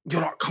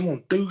 you're like, come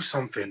on, do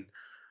something.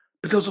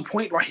 But there was a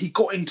point like he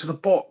got into the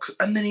box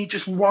and then he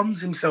just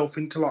runs himself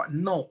into like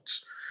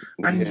knots.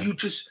 And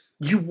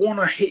you want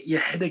to hit your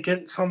head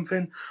against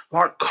something.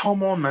 Like,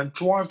 come on, man,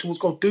 drive towards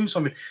goal, do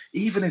something.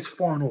 Even his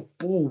final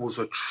ball was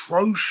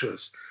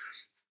atrocious.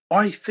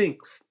 I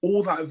think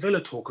all that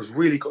Villa talk has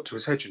really got to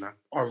his head, you know.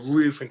 I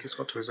really think it's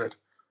got to his head.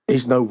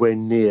 He's nowhere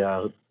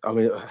near. I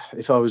mean,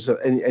 if I was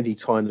any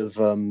kind of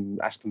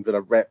Aston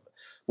Villa rep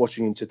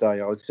watching him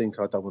today, I would think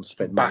I don't want to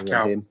spend money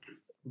on him.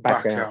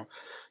 Back out.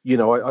 You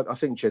know, I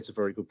think Jed's a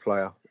very good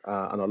player,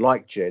 and I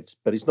like Jed,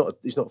 but he's not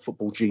a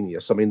football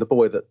genius. I mean, the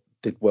boy that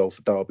did well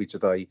for Derby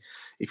today,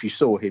 if you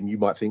saw him, you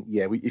might think,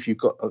 if you've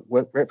got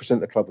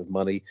represent the club with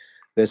money,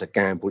 there's a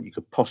gamble you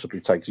could possibly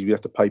take, because you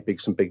have to pay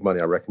some big money,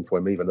 I reckon, for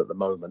him even at the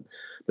moment.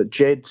 But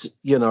Jed,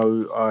 you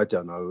know, I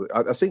don't know.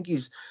 I think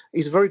he's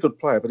a very good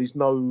player, but he's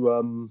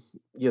no,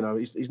 you know,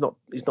 he's not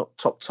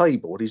top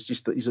table. He's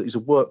just he's a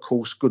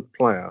workhorse, good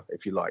player,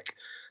 if you like.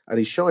 And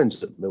he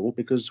shines at Millwall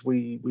because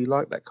we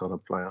like that kind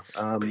of player.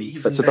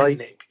 But today,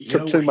 Nick,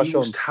 took too much he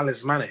was on.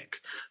 Talismanic.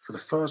 For the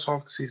first half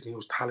of the season, he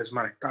was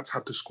talismanic. That's how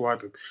to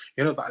describe him.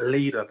 You know, that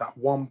leader, that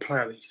one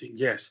player that you think,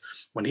 yes,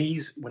 when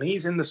he's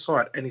in the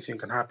side, anything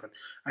can happen.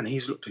 And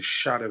he's looked a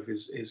shadow of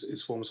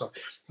his former self.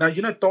 Now,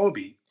 you know,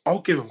 Derby,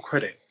 I'll give them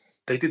credit.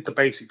 They did the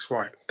basics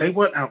right. They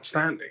weren't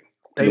outstanding.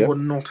 They were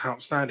not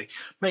outstanding.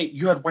 Mate,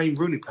 you had Wayne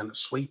Rooney playing at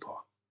sweeper.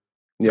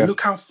 Yeah.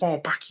 Look how far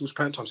back he was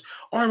playing at times.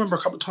 I remember a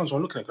couple of times when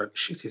I'm looking at it going,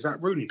 shit, is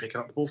that Rooney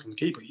picking up the ball from the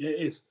keeper? Yeah, it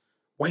is.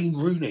 Wayne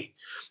Rooney.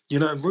 You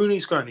know,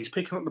 Rooney's going, he's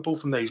picking up the ball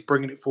from there, he's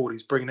bringing it forward,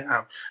 he's bringing it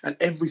out. And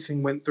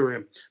everything went through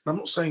him. And I'm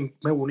not saying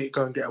Millwall need to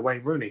go and get a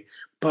Wayne Rooney,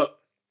 but,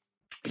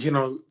 you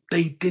know,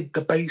 they did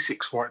the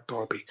basics right,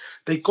 Derby.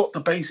 They got the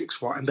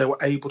basics right and they were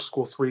able to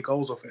score 3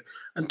 goals off it.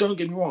 And don't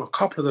get me wrong, a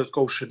couple of those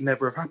goals should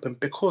never have happened,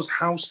 because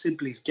how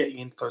Sibley's getting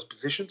into those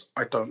positions,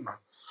 I don't know.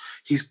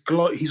 He's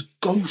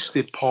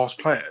ghosted past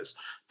players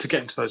to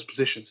get into those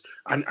positions,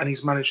 and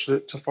he's managed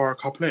to fire a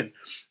couple in.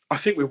 I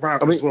think we're right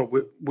as well.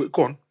 We're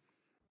go on.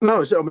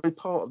 No, so, I mean,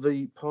 part of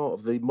the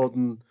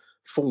modern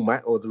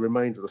format, or the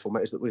remainder of the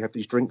format, is that we have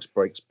these drinks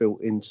breaks built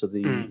into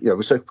the. You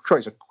know, so it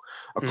creates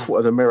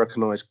an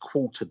Americanized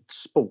quartered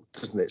sport,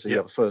 doesn't it? So you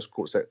have a first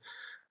quarter set,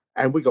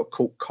 and we got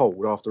caught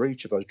cold after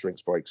each of those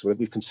drinks breaks. So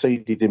we've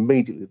conceded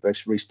immediately.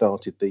 They've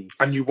restarted the.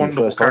 And you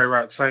wonder what Gary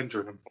Wright's saying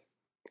during them.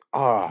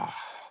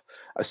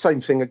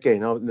 Same thing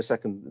again. In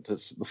the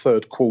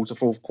third quarter,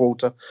 fourth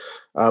quarter,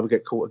 we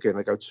get caught again.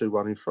 They go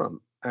 2-1 in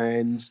front,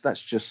 and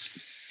that's just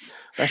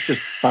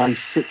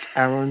basic,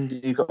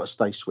 Aaron. You've got to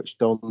stay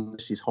switched on.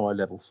 This is high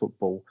level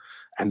football,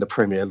 and the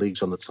Premier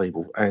League's on the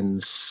table,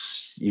 and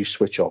you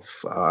switch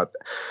off.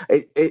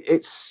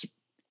 It's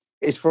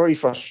very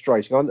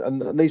frustrating,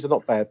 and these are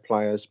not bad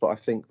players, but I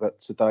think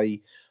that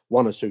today,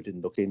 1 or 2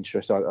 didn't look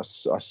interested.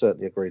 I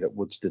certainly agree that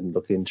Woods didn't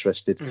look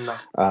interested.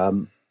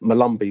 No.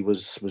 Malumbi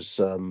was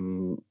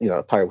you know,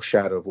 a pale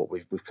shadow of what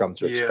we've come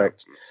to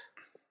expect.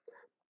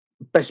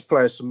 Best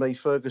players for me,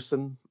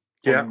 Ferguson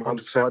on one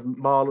side,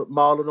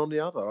 Marlon on the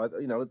other.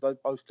 You know, they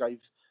both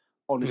gave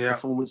honest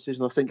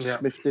performances, and I think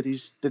Smith did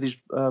his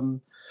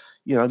you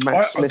know,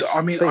 Matt Smith.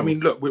 I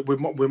mean, look, with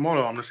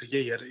Marlon, I'm gonna say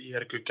he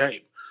had a good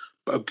game,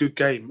 but a good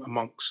game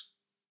amongst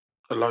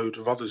a load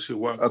of others who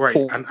weren't great.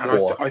 And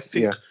I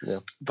think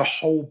the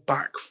whole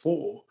back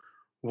four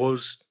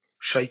was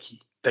shaky.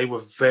 they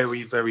were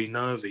very, very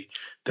nervy.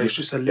 There's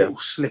just a little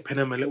slip in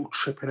them, a little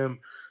trip in them,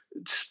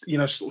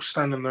 sort of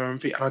standing on their own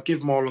feet. And I give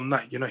Marlon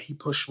that. He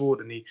pushed forward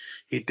and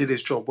he did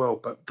his job well,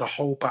 but the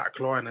whole back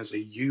line as a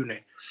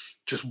unit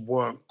just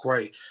weren't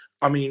great.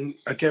 I mean,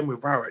 again,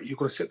 with Rowett, you've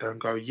got to sit there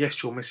and go,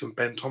 yes, you're missing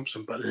Ben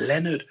Thompson, but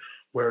Leonard,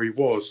 where he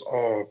was,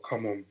 oh,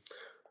 come on.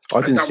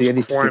 I didn't see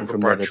anything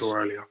from Leonard.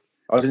 Earlier.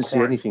 I didn't see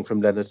anything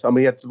from Leonard. I mean,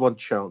 he had one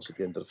chance at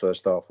the end of the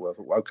first half where I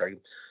thought, okay,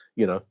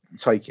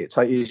 take it.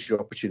 Here's your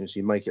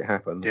opportunity, make it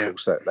happen. Yeah. Of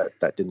course,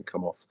 that didn't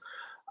come off.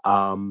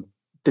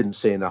 Didn't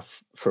see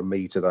enough from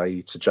me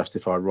today to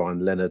justify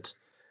Ryan Leonard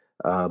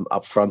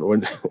up front or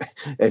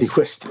any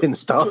West End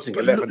starting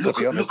 11.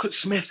 Look at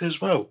Smith as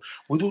well.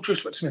 With all due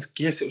respect to Smith,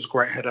 yes, it was a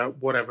great header,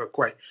 whatever,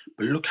 great.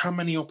 But look how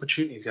many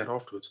opportunities he had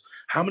afterwards.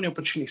 How many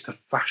opportunities to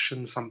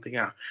fashion something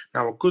out.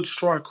 Now, a good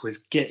striker is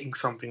getting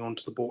something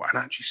onto the ball and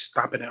actually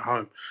stabbing it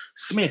home.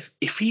 Smith,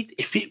 if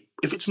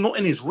it's not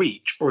in his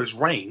reach or his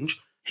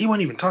range, he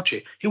won't even touch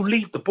it. He'll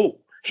leave the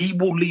ball. He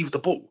will leave the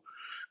ball.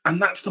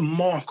 And that's the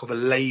mark of a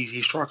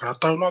lazy striker. And I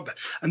don't like that.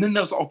 And then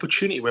there's the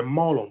opportunity where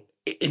Marlon,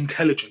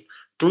 intelligent,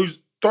 throws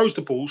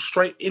the ball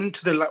straight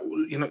into the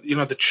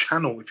the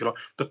channel, if you like,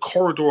 the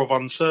corridor of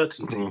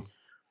uncertainty. Mm.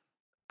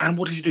 And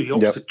what does he do? He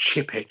opts to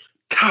chip it,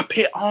 tap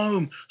it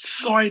home,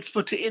 side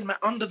foot it in, man,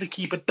 under the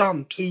keeper,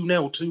 done, 2-0,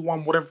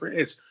 2-1, whatever it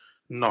is.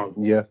 No.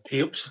 Yeah. He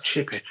opts to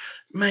chip it.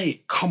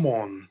 Mate, come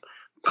on.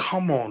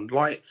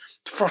 Like,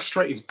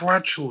 frustrating.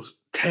 Bradshaw's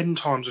 10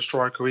 times a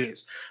striker he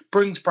is.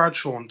 Brings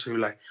Bradshaw on too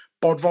late.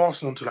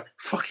 Bodvarsson on too late.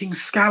 Fucking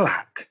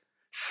Scalak.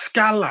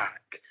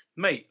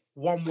 Mate,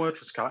 one word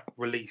for Scalak.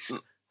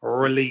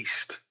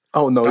 Released.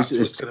 Oh no, that's what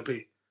it's going to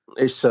be.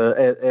 It's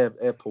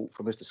airport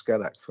for Mr.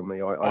 Scalak for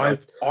me.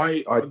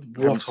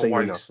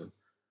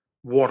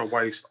 What a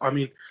waste. I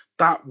mean,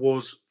 that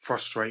was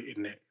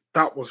frustrating, Nick.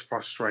 That was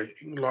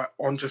frustrating. Like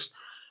on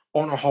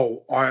a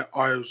whole, I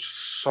was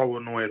so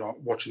annoyed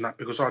watching that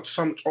because I had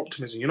so much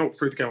optimism.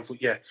 Through the game I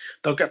thought, yeah,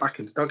 they'll get back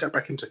into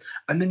it.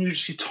 And then you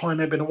just see time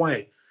ebbing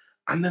away.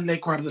 And then they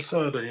grab the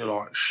third, and you're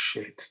like,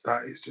 shit,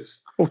 that is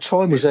just... Well,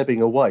 time was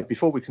ebbing away.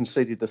 Before we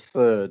conceded the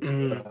third,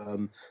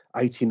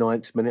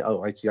 89th minute,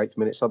 88th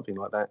minute, something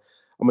like that.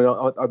 I mean,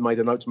 I made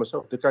a note to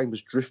myself. The game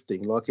was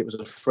drifting like it was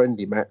a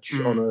friendly match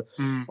on a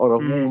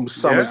warm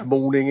summer's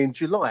morning in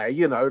July.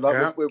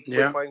 We're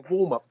playing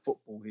warm-up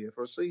football here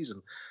for a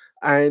season.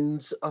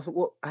 And I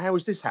thought, how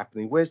is this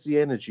happening? Where's the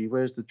energy?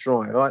 Where's the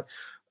drive?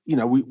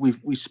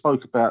 We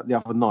spoke about the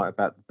other night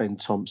about Ben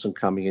Thompson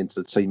coming into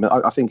the team.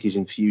 I think his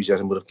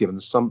enthusiasm would have given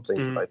us something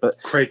today,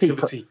 but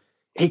creativity.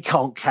 He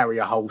can't carry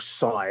a whole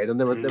side, and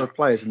there were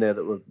players in there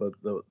that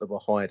were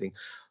hiding.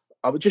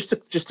 Just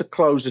to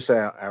close this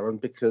out, Aaron,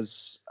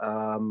 because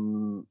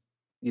everyone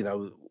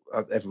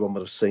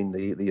would have seen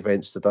the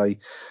events today,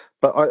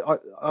 but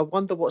I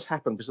wonder what's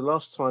happened because the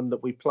last time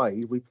that we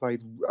played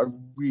a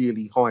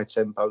really high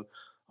tempo,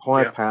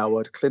 high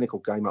powered, clinical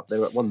game up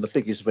there at one of the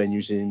biggest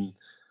venues in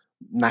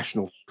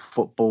national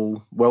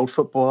football, world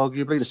football,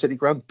 arguably, the City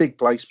Ground, big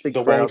place, big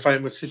crowd, world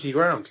famous City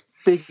Ground,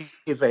 big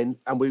event,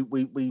 and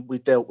we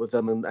dealt with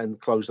them and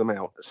closed them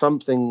out.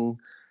 Something,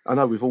 I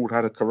know we've all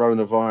had a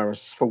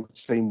coronavirus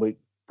 14-week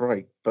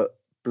break, but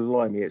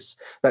blimey,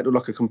 that looked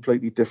like a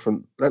completely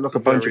different, that looked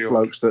like a bunch of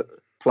blokes that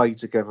played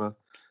together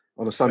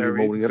on a Sunday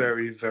morning.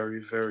 Very, very,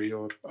 very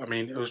odd. I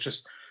mean, it was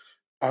just,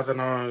 I don't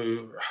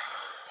know,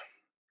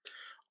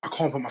 I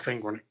can't put my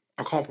finger on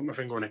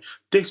it.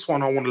 This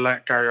one, I want to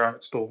let Gary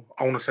Rowett stall.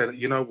 I want to say that,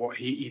 you know what,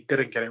 he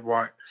didn't get it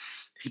right.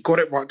 He got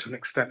it right to an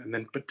extent,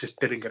 but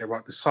just didn't get it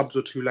right. The subs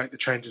were too late. The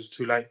changes were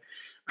too late.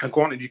 And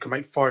granted, you can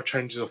make 5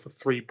 changes off of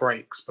 3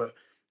 breaks, but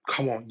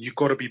come on, you've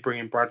got to be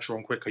bringing Bradshaw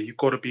on quicker. You've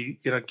got to be,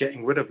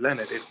 getting rid of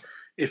Leonard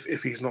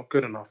if he's not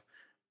good enough.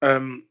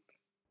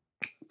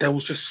 There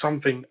was just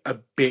something a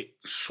bit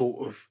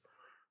sort of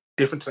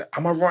different today.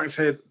 Am I right in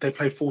saying they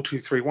played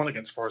 4-2-3-1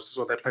 against Forest as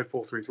well? They played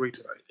 4-3-3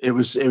 today. It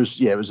was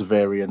a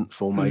variant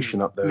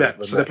formation up there. Yeah,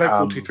 so they played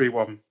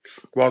 4-2-3-1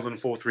 rather than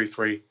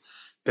 4-3-3.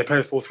 They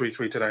played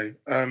 4-3-3 today.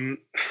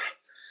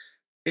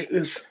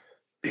 It's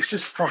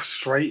just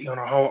frustrating on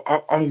a whole.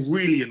 I'm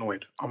really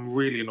annoyed.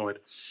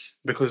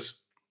 Because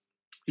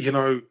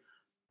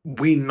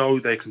we know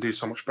they can do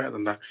so much better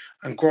than that.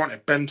 And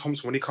granted, Ben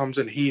Thompson, when he comes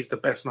in, he is the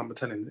best number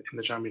 10 in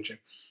the Championship.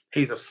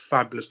 He's a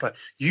fabulous player.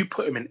 You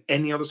put him in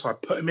any other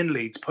side, put him in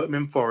Leeds, put him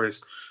in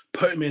Forest,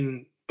 put him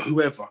in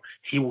whoever,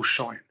 he will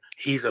shine.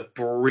 He's a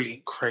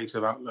brilliant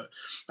creative outlet.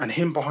 And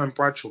him behind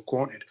Bradshaw,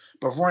 granted.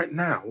 But right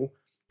now,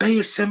 they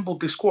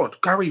assembled this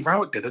squad. Gary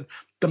Rowett didn't.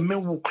 The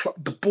Millwall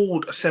club, the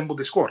board assembled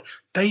this squad.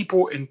 They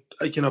brought in,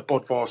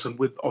 Bodvarsson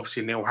with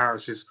obviously Neil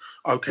Harris's.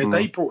 Okay,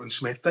 They brought in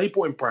Smith. They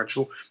brought in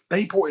Bradshaw.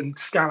 They brought in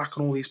Scalak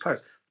and all these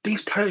players.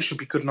 These players should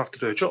be good enough to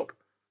do a job.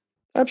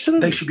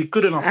 Absolutely. They should be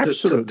good enough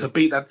to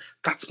beat that.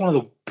 That's one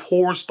of the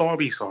poorest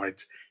Derby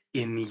sides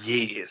in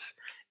years,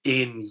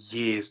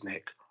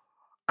 Nick.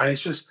 And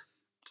it's just,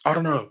 I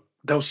don't know.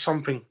 There was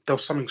something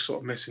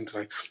sort of missing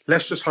today.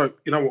 Let's just hope,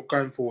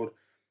 going forward,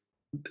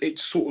 it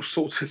sort of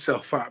sorts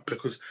itself out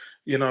because,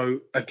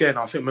 again,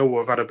 I think Millwall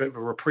have had a bit of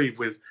a reprieve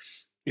with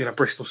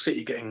Bristol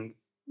City getting,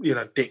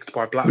 dicked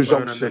by Blackburn.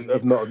 Results and then,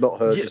 have not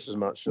hurt us as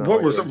much. No,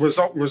 what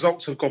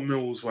results have gone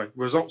Millwall's way.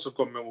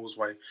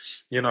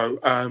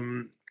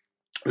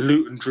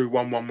 Luton drew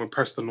 1-1 with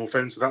Preston North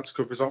End, so that's a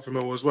good result for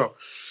Millwall as well.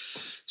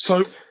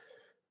 So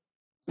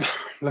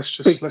let's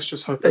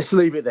just hope. Let's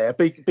leave it there.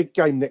 Big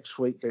game next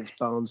week against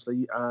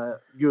Barnsley.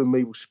 You and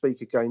me will speak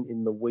again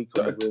in the week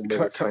on the Real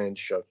Millwall Fans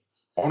Show.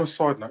 On a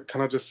side note, can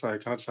I just say,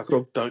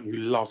 don't you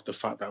love the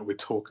fact that we're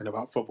talking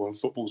about football and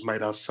football's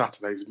made our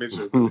Saturdays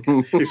miserable?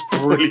 It's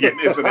brilliant,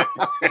 isn't it?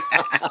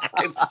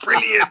 It's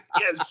brilliant.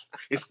 Yes,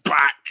 it's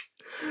back.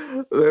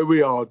 There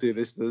we are, dear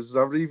listeners.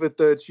 I've leave a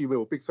dirty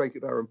Mill. Big thank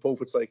you to Aaron Paul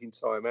for taking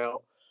time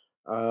out.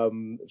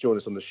 Join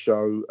us on the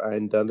show,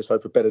 and let's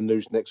hope for better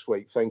news next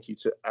week. Thank you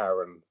to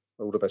Aaron.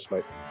 All the best,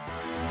 mate.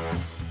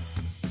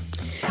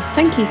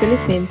 Thank you for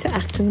listening to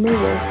Acton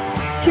Millwall.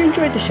 If you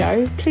enjoyed the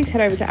show, please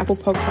head over to Apple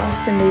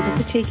Podcasts and leave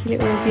us a cheeky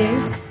little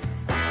review.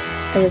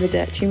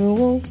 Arrivederci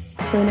Millwall.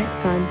 Till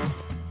next time.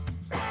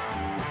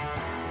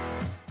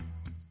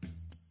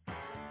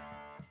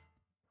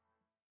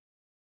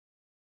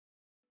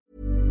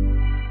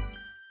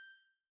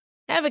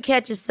 Ever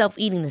catch yourself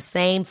eating the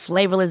same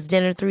flavorless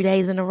dinner 3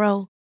 days in a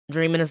row?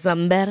 Dreaming of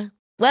something better?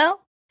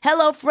 Well,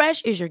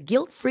 HelloFresh is your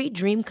guilt-free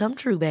dream come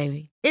true,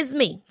 baby. It's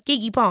me,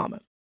 Keke Palmer.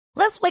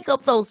 Let's wake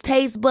up those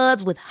taste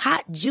buds with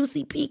hot,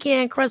 juicy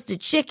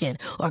pecan-crusted chicken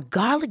or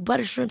garlic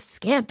butter shrimp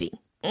scampi.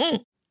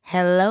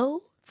 Hello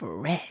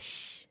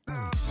Fresh.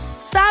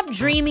 Stop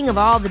dreaming of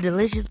all the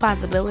delicious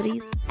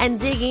possibilities and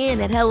dig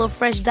in at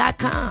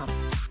HelloFresh.com.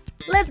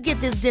 Let's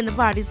get this dinner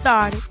party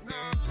started.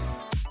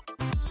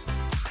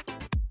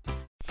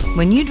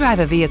 When you drive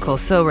a vehicle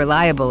so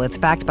reliable it's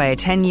backed by a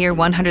 10-year,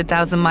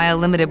 100,000-mile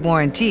limited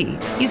warranty,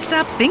 you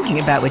stop thinking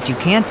about what you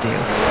can't do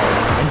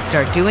and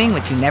start doing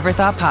what you never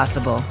thought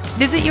possible.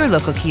 Visit your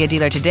local Kia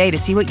dealer today to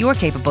see what you're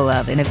capable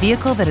of in a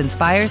vehicle that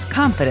inspires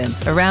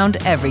confidence around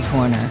every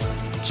corner.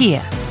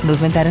 Kia,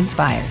 movement that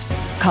inspires.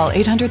 Call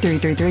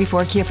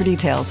 800-333-4KIA for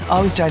details.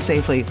 Always drive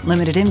safely.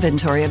 Limited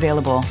inventory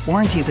available.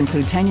 Warranties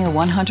include 10-year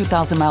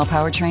 100,000-mile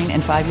powertrain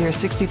and 5-year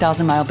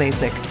 60,000-mile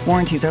basic.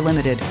 Warranties are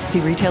limited. See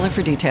retailer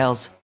for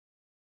details.